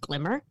it as a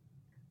glimmer.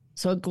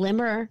 So a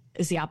glimmer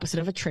is the opposite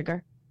of a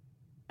trigger,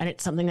 and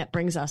it's something that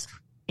brings us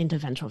into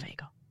ventral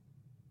vagal.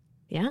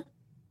 Yeah?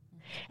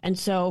 And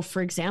so,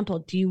 for example,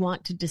 do you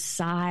want to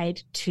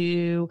decide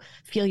to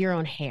feel your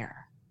own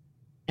hair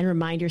and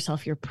remind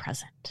yourself you're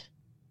present?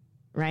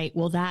 Right?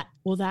 Will that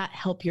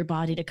help your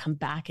body to come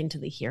back into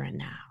the here and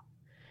now?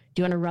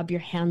 Do you want to rub your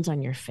hands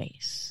on your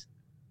face?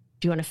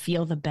 Do you want to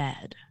feel the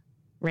bed?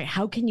 Right?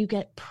 How can you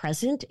get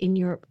present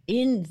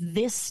in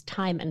this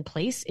time and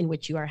place in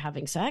which you are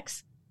having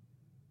sex?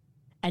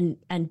 And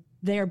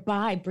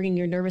thereby bringing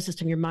your nervous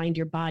system, your mind,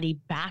 your body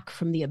back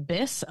from the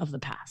abyss of the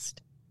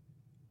past.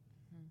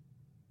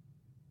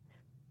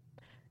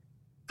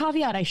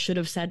 Caveat I should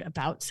have said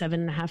about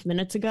 7.5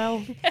 minutes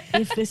ago.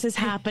 If this is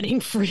happening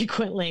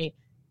frequently,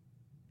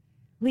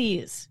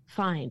 please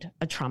find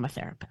a trauma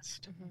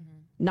therapist.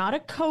 Not a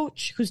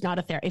coach who's not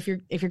a therapist.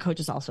 If your coach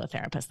is also a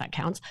therapist, that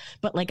counts.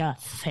 But like a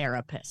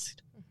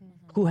therapist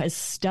who has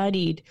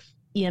studied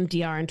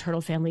EMDR, internal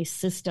family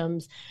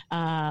systems,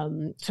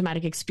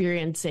 somatic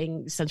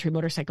experiencing, sensory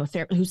motor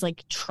psychotherapy, who's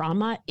like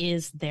trauma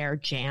is their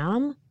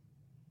jam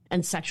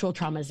and sexual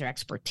trauma is their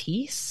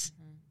expertise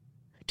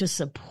to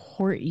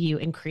support you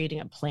in creating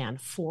a plan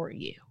for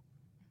you.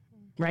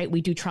 Right?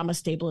 We do trauma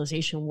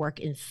stabilization work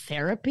in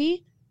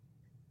therapy,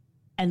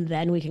 and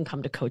then we can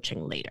come to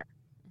coaching later.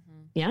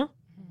 Yeah?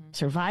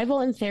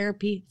 Survival in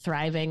therapy,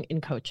 thriving in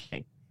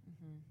coaching.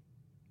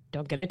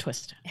 Don't get it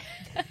twisted.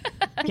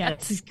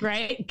 Get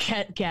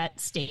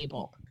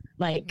stable.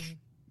 Like,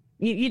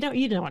 you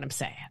know what I'm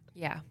saying.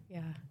 Yeah.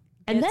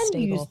 And Get then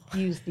stable.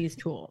 use these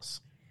tools.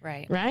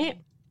 Right.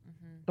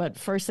 But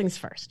first things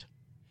first.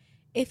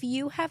 If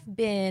you have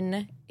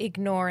been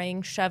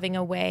ignoring, shoving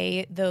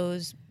away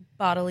those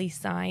bodily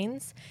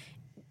signs,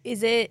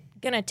 is it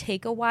going to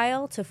take a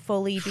while to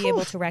fully be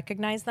able to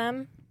recognize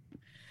them?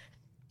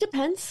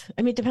 Depends.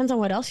 I mean, it depends on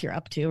what else you're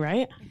up to,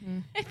 right?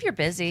 If you're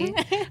busy.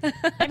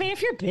 I mean,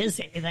 if you're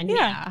busy, then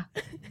yeah.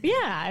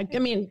 Yeah. I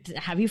mean,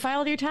 have you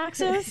filed your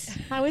taxes?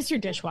 How is your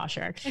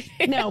dishwasher?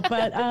 No,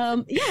 but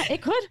yeah,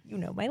 it could. You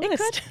know my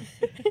list.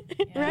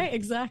 Right,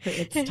 exactly.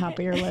 It's top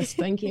of your list.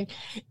 Thank you.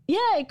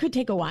 Yeah, it could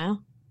take a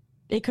while.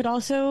 It could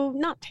also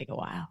not take a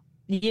while.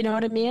 You know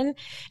what I mean?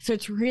 So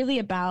it's really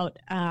about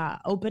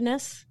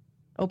openness,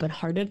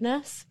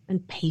 open-heartedness,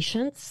 and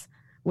patience,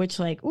 which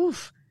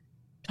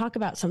talk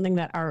about something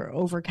that our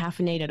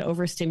over-caffeinated,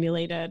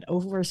 overstimulated,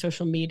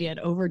 over-social media,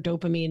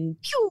 over-dopamine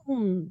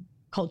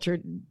culture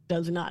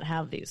does not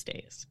have these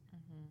days.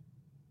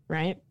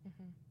 Right?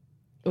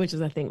 Which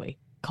is a thing we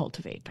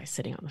cultivate by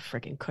sitting on the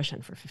freaking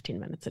cushion for 15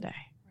 minutes a day,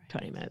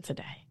 20 minutes a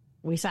day.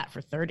 We sat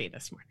for 30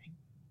 this morning.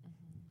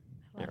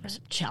 There were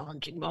some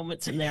challenging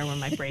moments in there when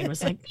my brain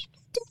was like,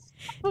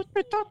 but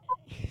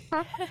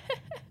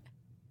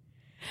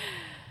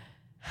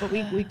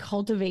we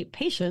cultivate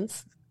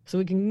patience so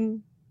we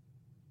can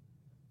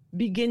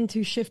begin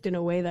to shift in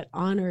a way that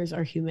honors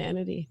our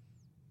humanity.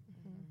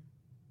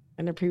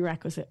 And a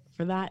prerequisite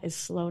for that is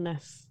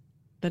slowness.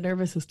 The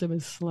nervous system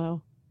is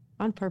slow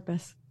on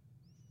purpose.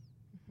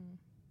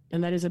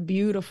 And that is a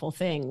beautiful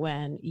thing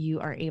when you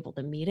are able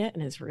to meet it,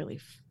 and it's really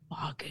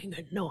fucking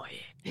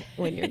annoying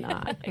when you're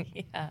not.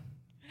 Yeah.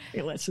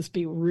 Let's just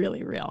be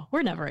really real.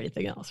 We're never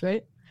anything else,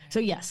 right? So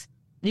yes,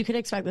 you can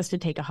expect this to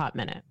take a hot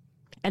minute.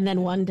 And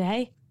then one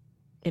day,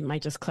 it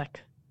might just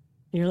click.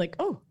 And you're like,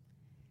 oh,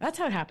 that's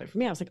how it happened for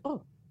me. I was like,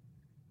 oh,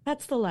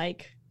 that's the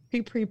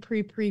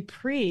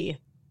pre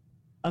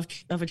of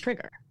a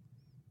trigger.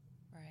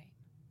 Right.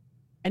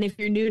 And if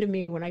you're new to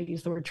me, when I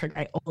use the word trigger,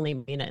 I only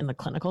mean it in the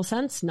clinical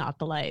sense, not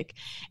the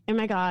oh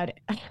my God,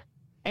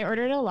 I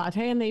ordered a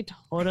latte and they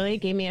totally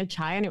gave me a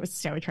chai and it was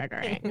so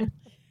triggering.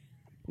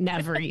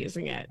 Never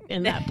using it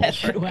in that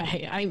bullshit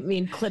way. I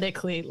mean,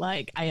 clinically,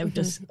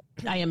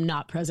 I am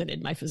not present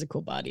in my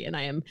physical body and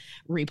I am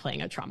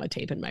replaying a trauma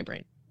tape in my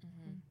brain.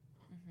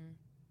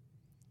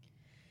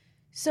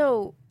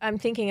 So I'm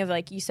thinking of,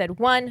 like you said,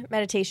 1,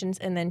 meditations,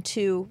 and then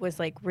 2 was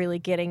like really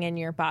getting in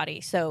your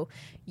body. So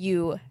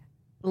you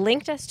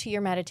linked us to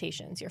your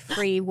meditations, your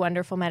free,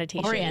 wonderful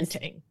meditations.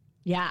 Orienting.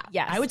 Yeah.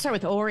 Yes. I would start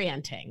with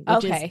orienting,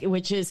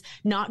 which is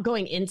not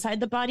going inside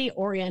the body,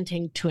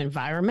 orienting to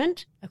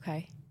environment.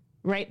 Okay.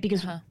 Right.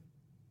 Because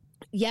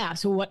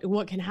so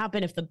what can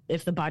happen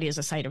if the body is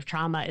a site of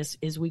trauma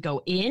is we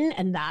go in,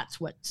 and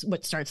that's what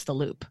starts the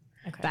loop.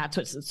 Okay. That's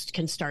what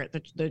can start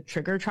the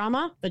trigger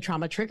trauma, the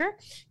trauma trigger.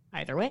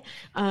 Either way.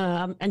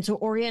 And so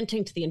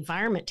orienting to the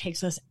environment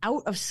takes us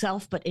out of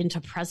self, but into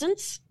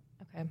presence.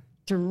 Okay.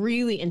 It's a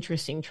really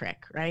interesting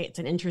trick, right? It's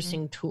an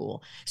interesting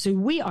tool. So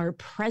we are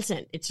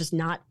present. It's just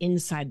not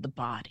inside the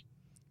body.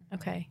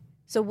 Okay.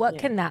 So what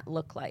can that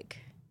look like?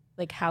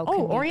 Like how can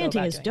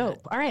orienting is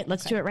dope. All right,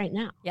 let's do it right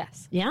now.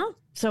 Yes. Yeah.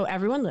 So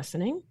everyone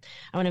listening,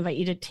 I want to invite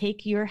you to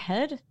take your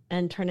head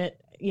and turn it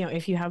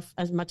if you have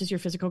as much as your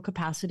physical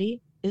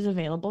capacity is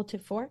available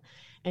for,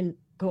 and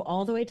go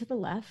all the way to the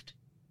left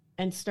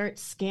and start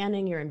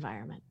scanning your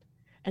environment.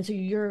 And so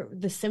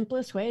the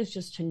simplest way is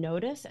just to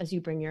notice as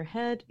you bring your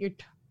head,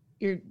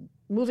 you're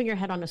moving your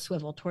head on a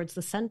swivel towards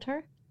the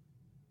center,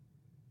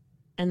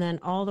 and then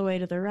all the way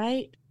to the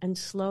right, and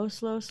slow.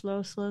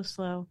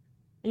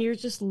 And you're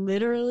just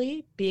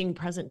literally being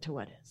present to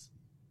what is.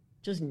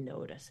 Just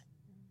notice it.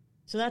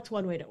 So that's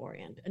one way to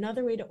orient.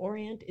 Another way to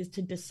orient is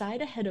to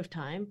decide ahead of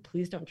time.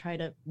 Please don't try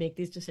to make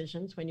these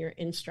decisions when you're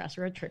in stress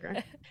or a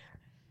trigger.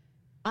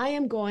 I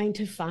am going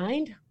to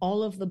find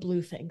all of the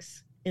blue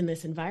things in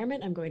this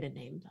environment. I'm going to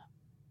name them.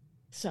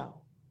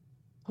 So,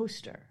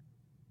 poster,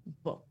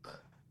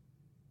 book,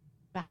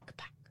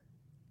 backpack,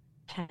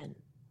 pen,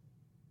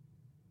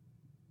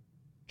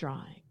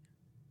 drawing,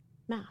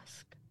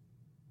 mask.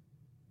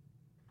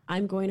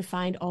 I'm going to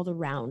find all the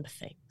round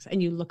things.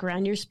 And you look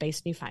around your space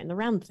and you find the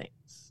round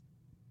things.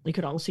 You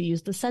could also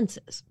use the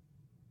senses.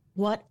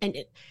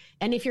 And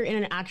if you're in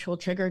an actual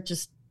trigger,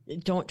 just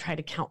don't try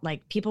to count.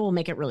 Like, people will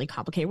make it really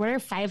complicated. What are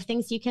 5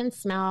 things you can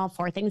smell,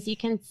 4 things you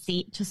can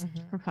see? Just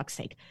for fuck's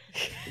sake.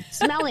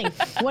 Smelling.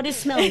 What is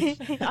smelling?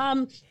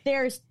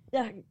 There's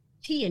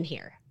tea in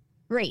here.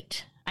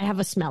 Great. I have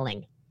a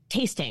smelling.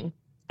 Tasting.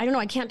 I don't know.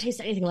 I can't taste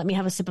anything. Let me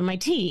have a sip of my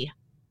tea.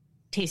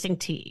 Tasting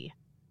tea.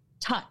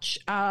 Touch.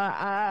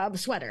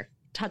 Sweater.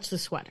 Touch the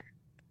sweater.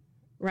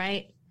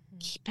 Right?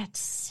 Keep it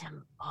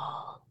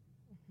simple.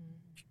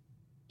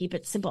 Keep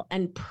it simple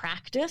and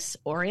practice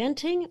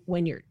orienting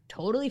when you're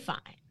totally fine,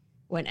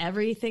 when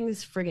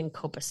everything's friggin'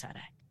 copacetic.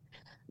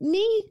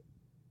 Me,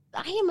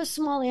 I am a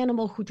small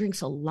animal who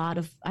drinks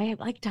I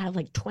like to have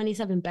like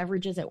 27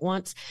 beverages at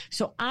once.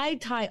 So I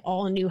tie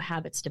all new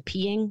habits to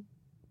peeing,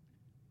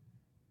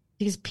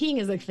 because peeing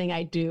is the thing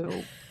I do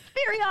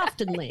very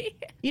oftenly.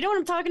 You know what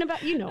I'm talking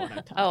about? You know what I'm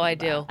talking about. Oh, I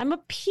do. I'm a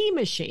pee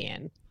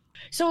machine.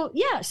 So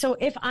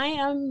if I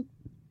am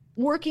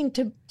working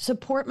to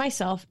support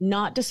myself,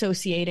 not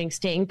dissociating,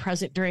 staying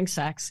present during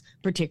sex,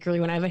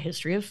 particularly when I have a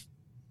history of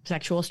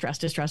sexual stress,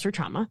 distress, or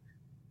trauma,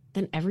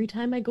 then every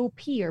time I go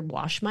pee or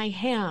wash my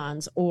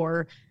hands,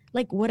 or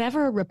like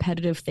whatever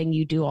repetitive thing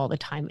you do all the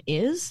time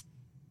is,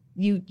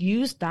 you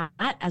use that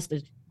as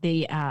the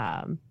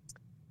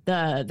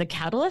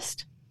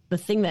catalyst, the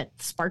thing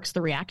that sparks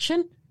the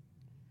reaction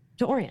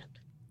to orient.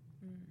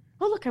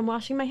 Oh, look, I'm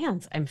washing my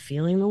hands. I'm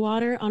feeling the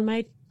water on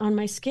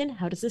my skin.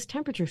 How does this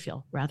temperature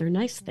feel? Rather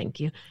nice,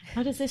 thank you.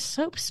 How does this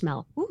soap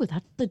smell? Ooh,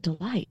 that's a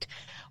delight.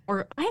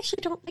 Or I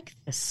actually don't like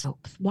this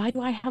soap. Why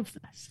do I have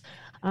this?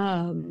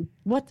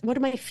 What do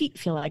my feet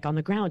feel like on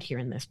the ground here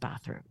in this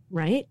bathroom,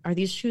 right? Are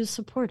these shoes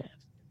supportive?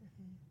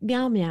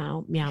 Meow,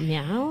 meow, meow,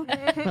 meow.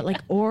 But like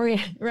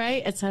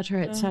right? Et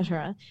cetera, et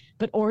cetera.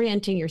 But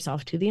orienting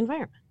yourself to the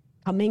environment,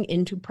 coming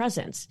into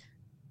presence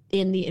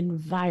in the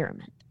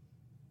environment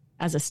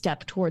as a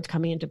step towards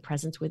coming into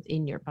presence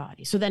within your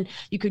body. So then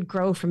you could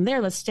grow from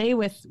there. Let's stay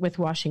with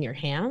washing your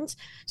hands.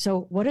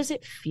 So what does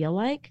it feel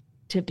like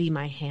to be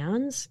my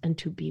hands and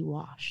to be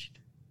washed?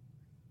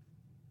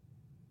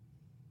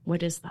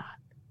 What is that,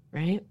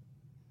 right?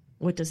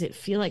 What does it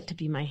feel like to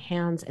be my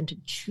hands and to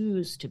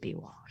choose to be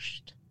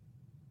washed,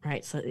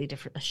 right? Slightly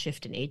different, a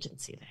shift in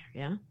agency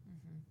there, yeah?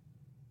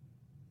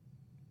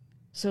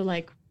 So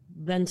like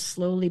then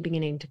slowly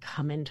beginning to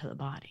come into the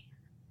body.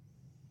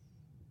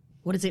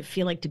 What does it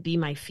feel like to be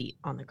my feet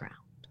on the ground?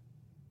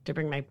 To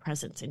bring my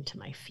presence into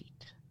my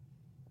feet.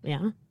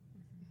 Yeah?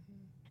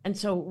 And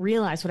so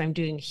realize what I'm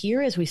doing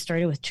here is we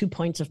started with 2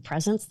 points of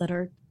presence that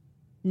are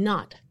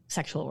not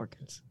sexual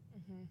organs.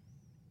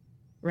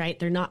 Right?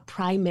 They're not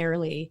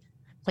primarily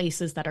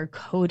places that are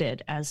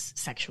coded as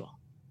sexual.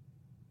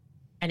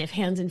 And if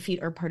hands and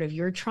feet are part of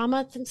your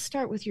trauma, then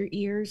start with your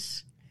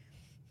ears.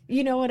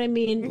 You know what I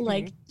mean?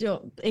 Like,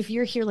 if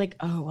you're here like,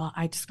 oh, well,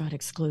 I just got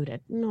excluded.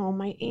 No,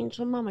 my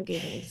angel mama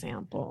gave an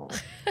example,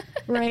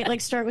 right?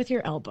 Like, start with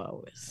your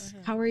elbows.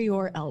 How are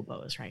your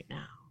elbows right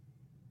now?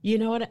 You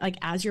know what? Like,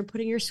 as you're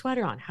putting your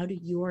sweater on, how do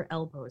your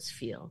elbows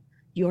feel?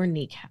 Your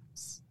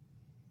kneecaps.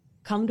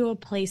 Come to a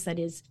place that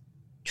is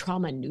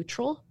trauma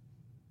neutral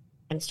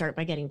and start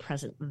by getting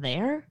present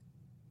there.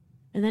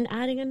 And then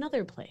adding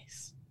another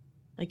place.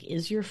 Like,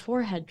 is your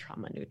forehead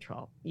trauma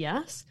neutral?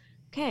 Yes?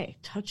 Okay,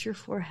 touch your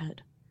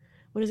forehead.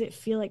 What does it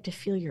feel like to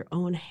feel your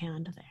own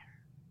hand there?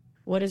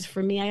 What is,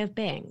 for me, I have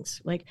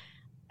bangs. Like,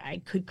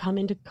 I could come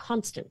into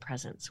constant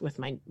presence with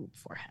my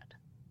forehead,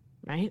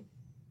 right?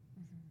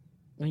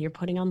 When you're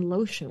putting on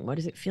lotion, what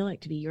does it feel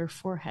like to be your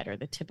forehead or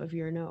the tip of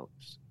your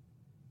nose?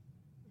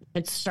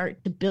 And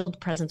start to build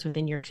presence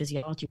within your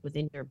physiology,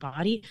 within your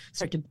body.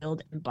 Start to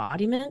build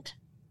embodiment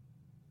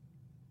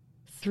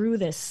through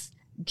this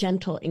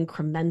gentle,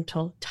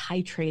 incremental,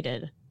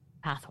 titrated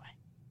pathway.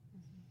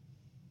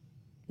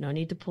 No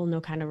need to pull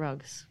no kind of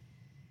rugs.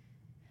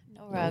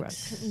 No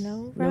rugs.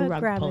 No No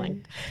rug rug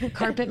pulling.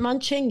 Carpet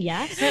munching,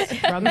 yes.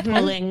 Rug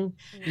pulling,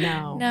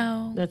 no.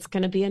 No. That's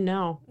going to be a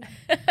no.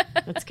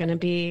 That's going to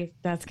be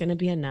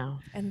a no.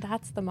 And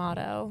that's the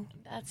motto.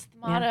 That's the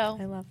motto.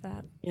 I love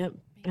that. Yep.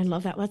 I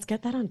love that. Let's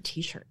get that on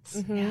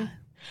t-shirts. Yeah.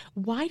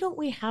 Why don't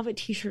we have a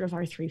t-shirt of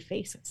our three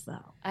faces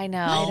though? I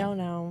know. I don't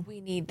know.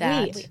 We need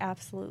that. Wait. We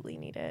absolutely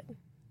need it.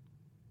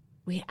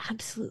 We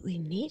absolutely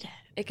need it.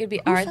 It could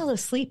be Who our fell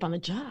asleep on the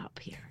job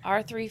here?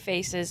 our three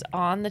faces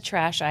on the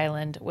trash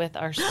island with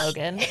our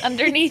slogan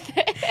underneath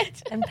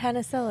it. And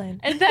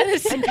penicillin. And that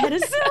is And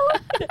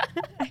penicillin.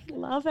 I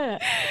love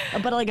it.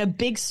 But like a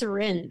big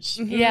syringe.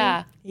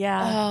 yeah.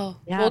 Yeah. Oh,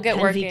 Yeah, we'll get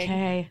working.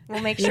 NVK.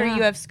 We'll make sure Yeah.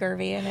 you have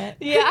scurvy in it.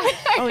 Yeah.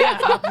 Oh yeah,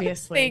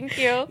 obviously. Thank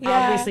you.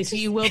 Obviously, so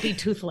you will be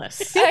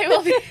toothless. I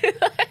will be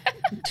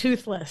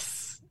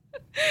Toothless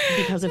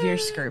because of your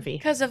scurvy.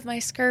 because of my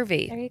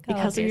scurvy. There you go.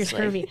 Because of your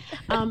obviously.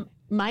 scurvy.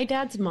 My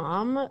dad's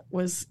mom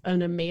was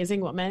an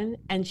amazing woman,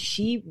 and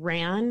she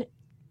ran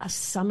a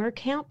summer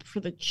camp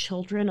for the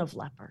children of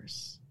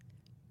lepers.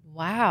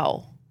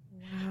 Wow.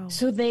 Wow.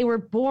 So they were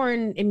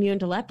born immune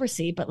to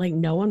leprosy, but like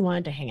no one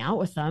wanted to hang out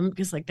with them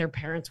because like their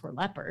parents were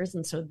lepers.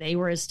 And so they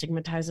were as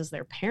stigmatized as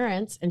their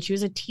parents. And she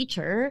was a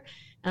teacher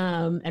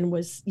and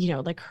was,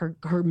 like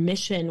her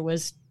mission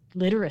was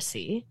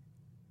literacy,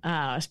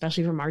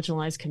 especially for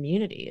marginalized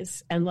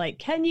communities. And like,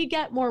 can you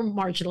get more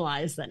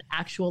marginalized than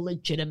actual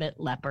legitimate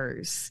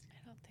lepers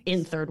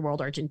in third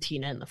world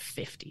Argentina in the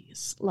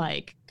 50s?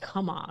 Like,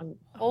 come on.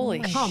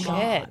 Holy Come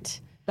on.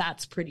 shit.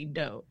 That's pretty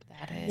dope.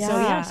 That is.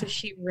 Yeah. So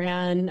she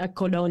ran a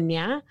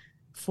colonia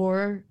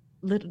for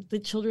the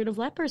children of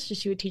lepers. So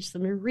she would teach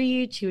them to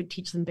read, she would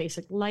teach them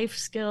basic life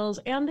skills,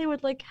 and they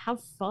would like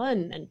have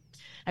fun. And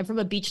I'm from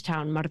a beach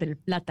town, Mar del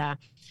Plata,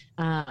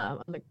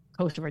 on the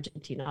coast of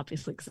Argentina,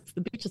 obviously, because it's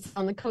the beach that's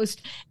on the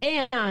coast.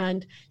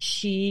 And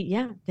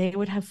they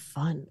would have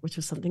fun, which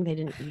was something they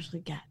didn't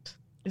usually get.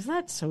 Isn't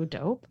that so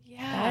dope?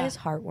 Yeah. That is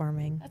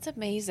heartwarming. That's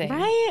amazing.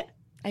 Right?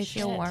 I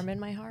feel Shit. warm in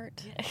my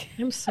heart.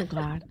 I'm so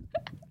glad.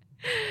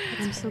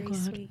 I'm so glad.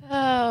 Sweet.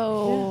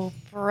 Oh,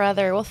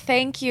 brother. Well,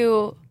 thank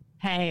you.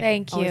 Hey,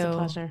 Thank always you. a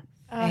pleasure.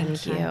 Thank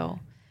Anytime. you.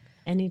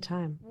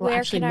 Anytime. Well, Where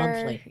actually, can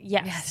monthly.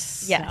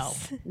 Yes. So,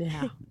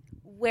 yeah.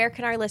 Where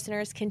can our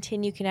listeners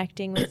continue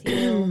connecting with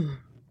you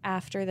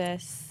after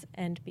this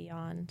and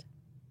beyond?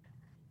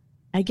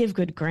 I give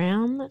good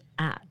gram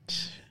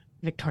at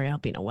Victoria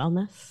Albina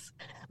Wellness.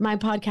 My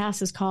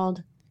podcast is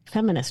called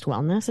Feminist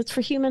Wellness. It's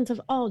for humans of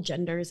all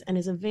genders and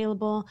is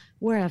available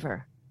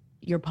wherever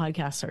your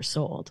podcasts are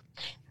sold.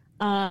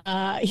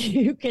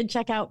 You can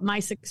check out my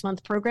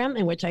 6-month program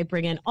in which I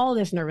bring in all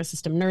this nervous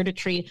system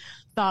nerdetry,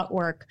 thought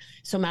work,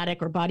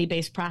 somatic or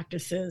body-based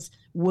practices,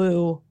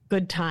 woo,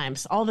 good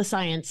times, all the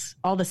science,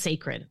 all the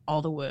sacred,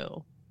 all the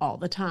woo, all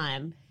the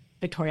time.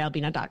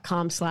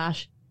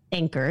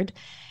 VictoriaAlbina.com/anchored.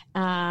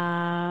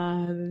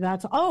 And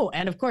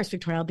of course,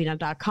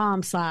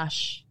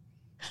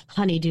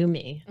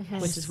 VictoriaAlbina.com/honeydooMe,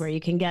 which is where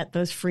you can get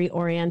those free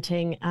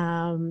orienting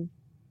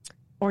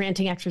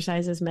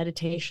exercises,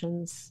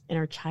 meditations,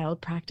 inner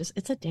child practice.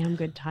 It's a damn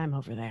good time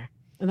over there.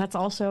 And that's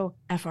also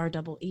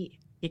FREE.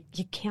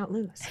 You can't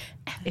lose.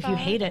 If you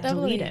hate it,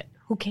 delete it.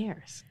 Who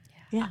cares?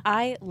 Yeah.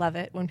 I love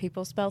it when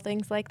people spell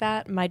things like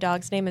that. My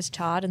dog's name is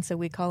Todd, and so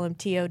we call him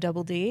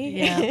TODD.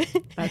 Yeah.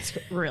 That's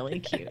really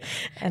cute.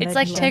 And It's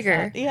I like love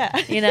Tigger. that. Yeah.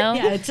 You know?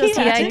 Yeah, it's just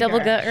like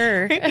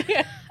T-I-double-G-er.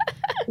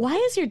 Why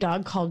is your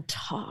dog called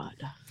Todd?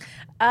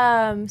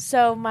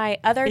 So my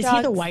other Is dog.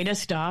 he the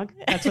whitest dog?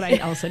 That's what I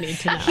also need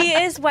to know. He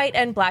is white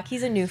and black.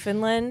 He's a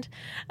Newfoundland.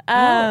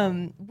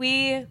 I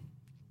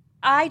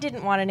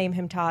didn't want to name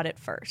him Todd at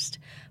first.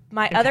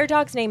 My other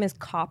dog's name is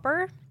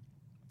Copper,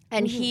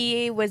 and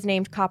he was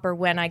named Copper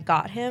when I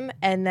got him,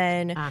 and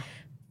then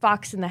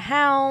Fox and the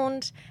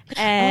Hound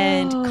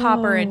and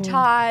Copper and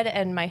Todd,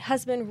 and my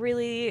husband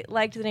really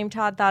liked the name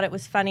Todd, thought it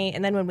was funny,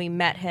 and then when we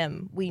met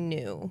him, we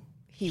knew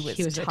he was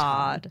a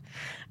Todd.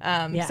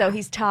 Yeah. So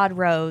he's Todd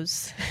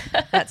Rose.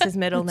 That's his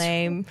middle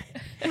name.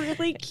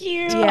 really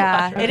cute.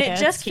 Yeah, Okay, and it that's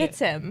just cute. fits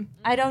him.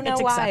 I don't know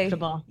It's why.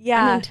 acceptable.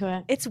 Yeah, I'm into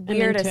it. It's I'm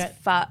weird into as it.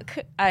 fuck.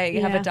 I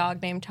have Yeah. a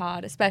dog named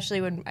Todd, especially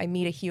when I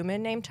meet a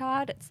human named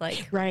Todd. It's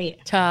like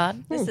Right.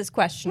 Todd. this is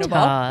questionable.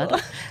 Todd.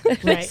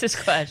 Right. This is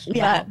questionable.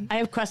 Yeah. I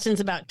have questions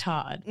about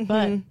Todd,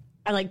 but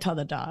I like Todd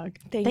the dog.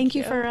 Thank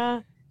you you.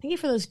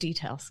 for those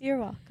details. You're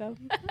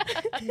welcome.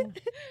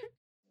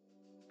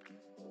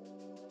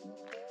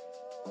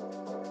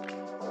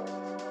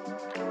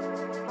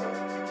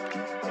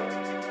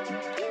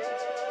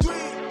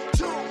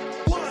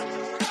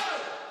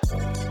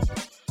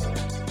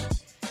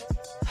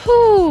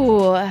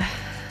 Whew.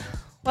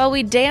 Well,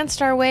 we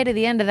danced our way to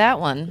the end of that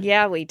one.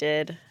 Yeah, we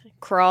did.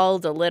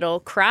 Crawled a little,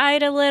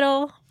 cried a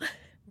little.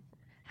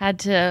 Had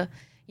to,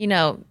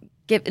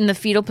 get in the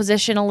fetal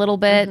position a little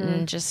bit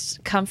and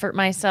just comfort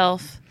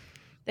myself.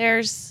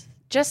 There's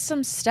just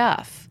some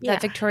stuff Yeah.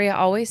 that Victoria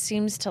always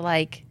seems to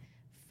like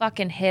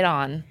fucking hit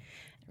on. It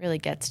really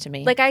gets to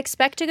me. Like, I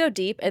expect to go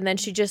deep, and then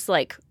she just,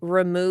 like,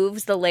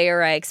 removes the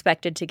layer I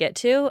expected to get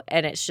to,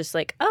 and it's just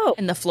like, oh,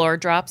 and the floor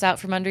drops out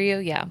from under you.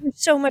 Yeah.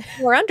 there's so much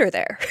more under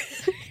there.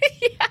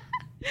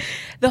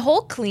 The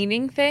whole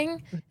cleaning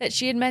thing that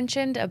she had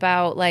mentioned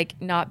about like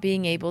not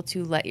being able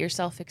to let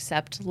yourself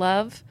accept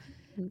love.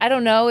 I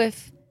don't know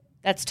if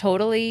that's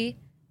totally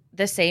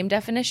the same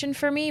definition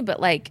for me, but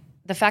like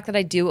the fact that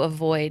I do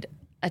avoid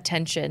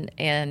attention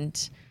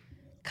and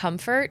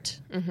comfort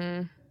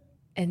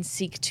and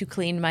seek to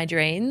clean my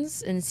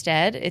drains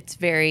instead, it's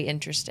very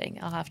interesting.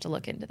 I'll have to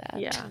look into that.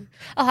 Yeah.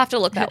 I'll have to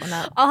look that one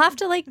up. I'll have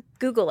to like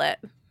Google it,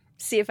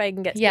 see if I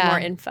can get some more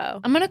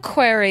info. I'm going to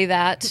query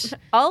that.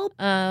 I'll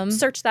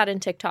search that in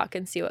TikTok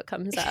and see what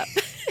comes up.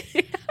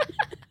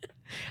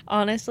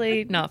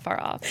 Honestly, not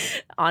far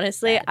off.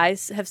 Honestly, I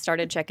have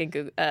started checking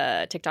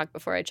TikTok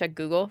before I check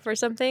Google for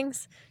some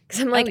things because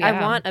I'm like,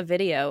 I want a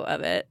video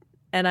of it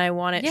and I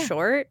want it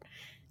short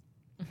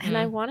and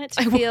I want it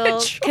to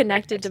feel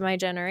connected to my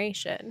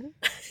generation.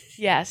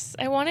 Yes,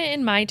 I want it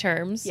in my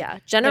terms. Yeah,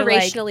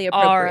 generationally appropriate.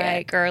 All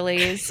right,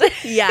 girlies.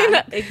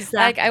 Yeah, exactly.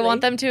 Like I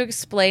want them to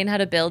explain how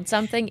to build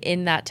something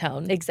in that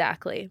tone.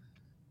 Exactly.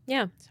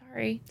 Yeah.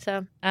 Sorry.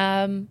 So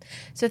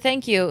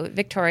thank you,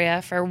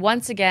 Victoria, for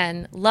once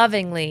again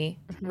lovingly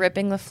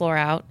ripping the floor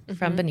out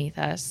from beneath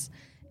us.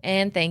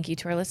 And thank you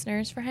to our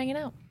listeners for hanging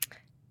out.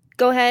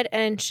 Go ahead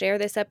and share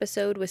this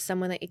episode with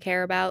someone that you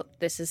care about.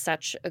 This is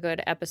such a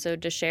good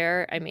episode to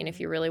share. I mean, if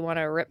you really want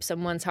to rip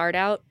someone's heart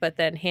out, but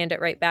then hand it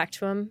right back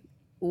to them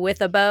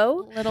with a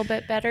bow. A little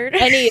bit better.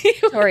 Any of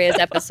Victoria's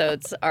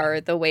episodes are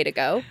the way to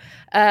go.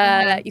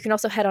 You can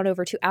also head on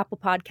over to Apple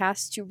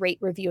Podcasts to rate,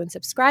 review, and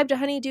subscribe to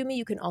Honey-Do Me.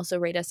 You can also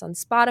rate us on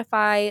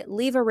Spotify.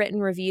 Leave a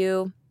written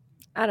review.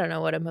 I don't know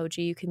what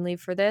emoji you can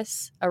leave for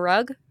this. A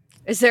rug?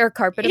 Is there a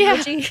carpet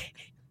emoji?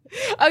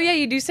 Oh, yeah,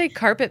 you do say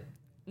carpet,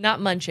 not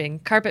munching,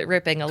 carpet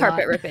ripping a lot.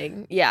 Carpet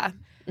ripping, yeah.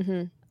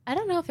 I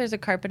don't know if there's a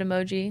carpet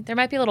emoji. There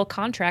might be a little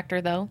contractor,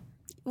 though.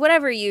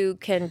 Whatever you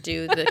can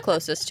do the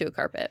closest to a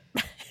carpet.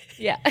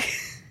 Yeah.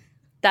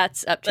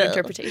 That's up to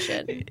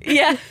interpretation.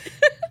 Yeah.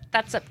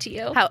 That's up to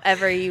you.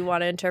 However you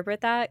want to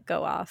interpret that,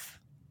 go off.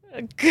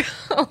 Go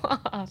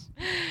off.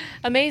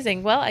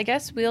 Amazing. Well, I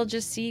guess we'll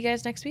just see you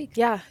guys next week.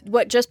 Yeah.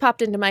 What just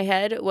popped into my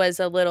head was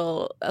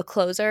a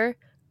closer.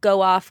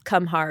 Go off,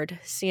 come hard.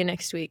 See you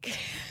next week.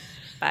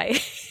 Bye.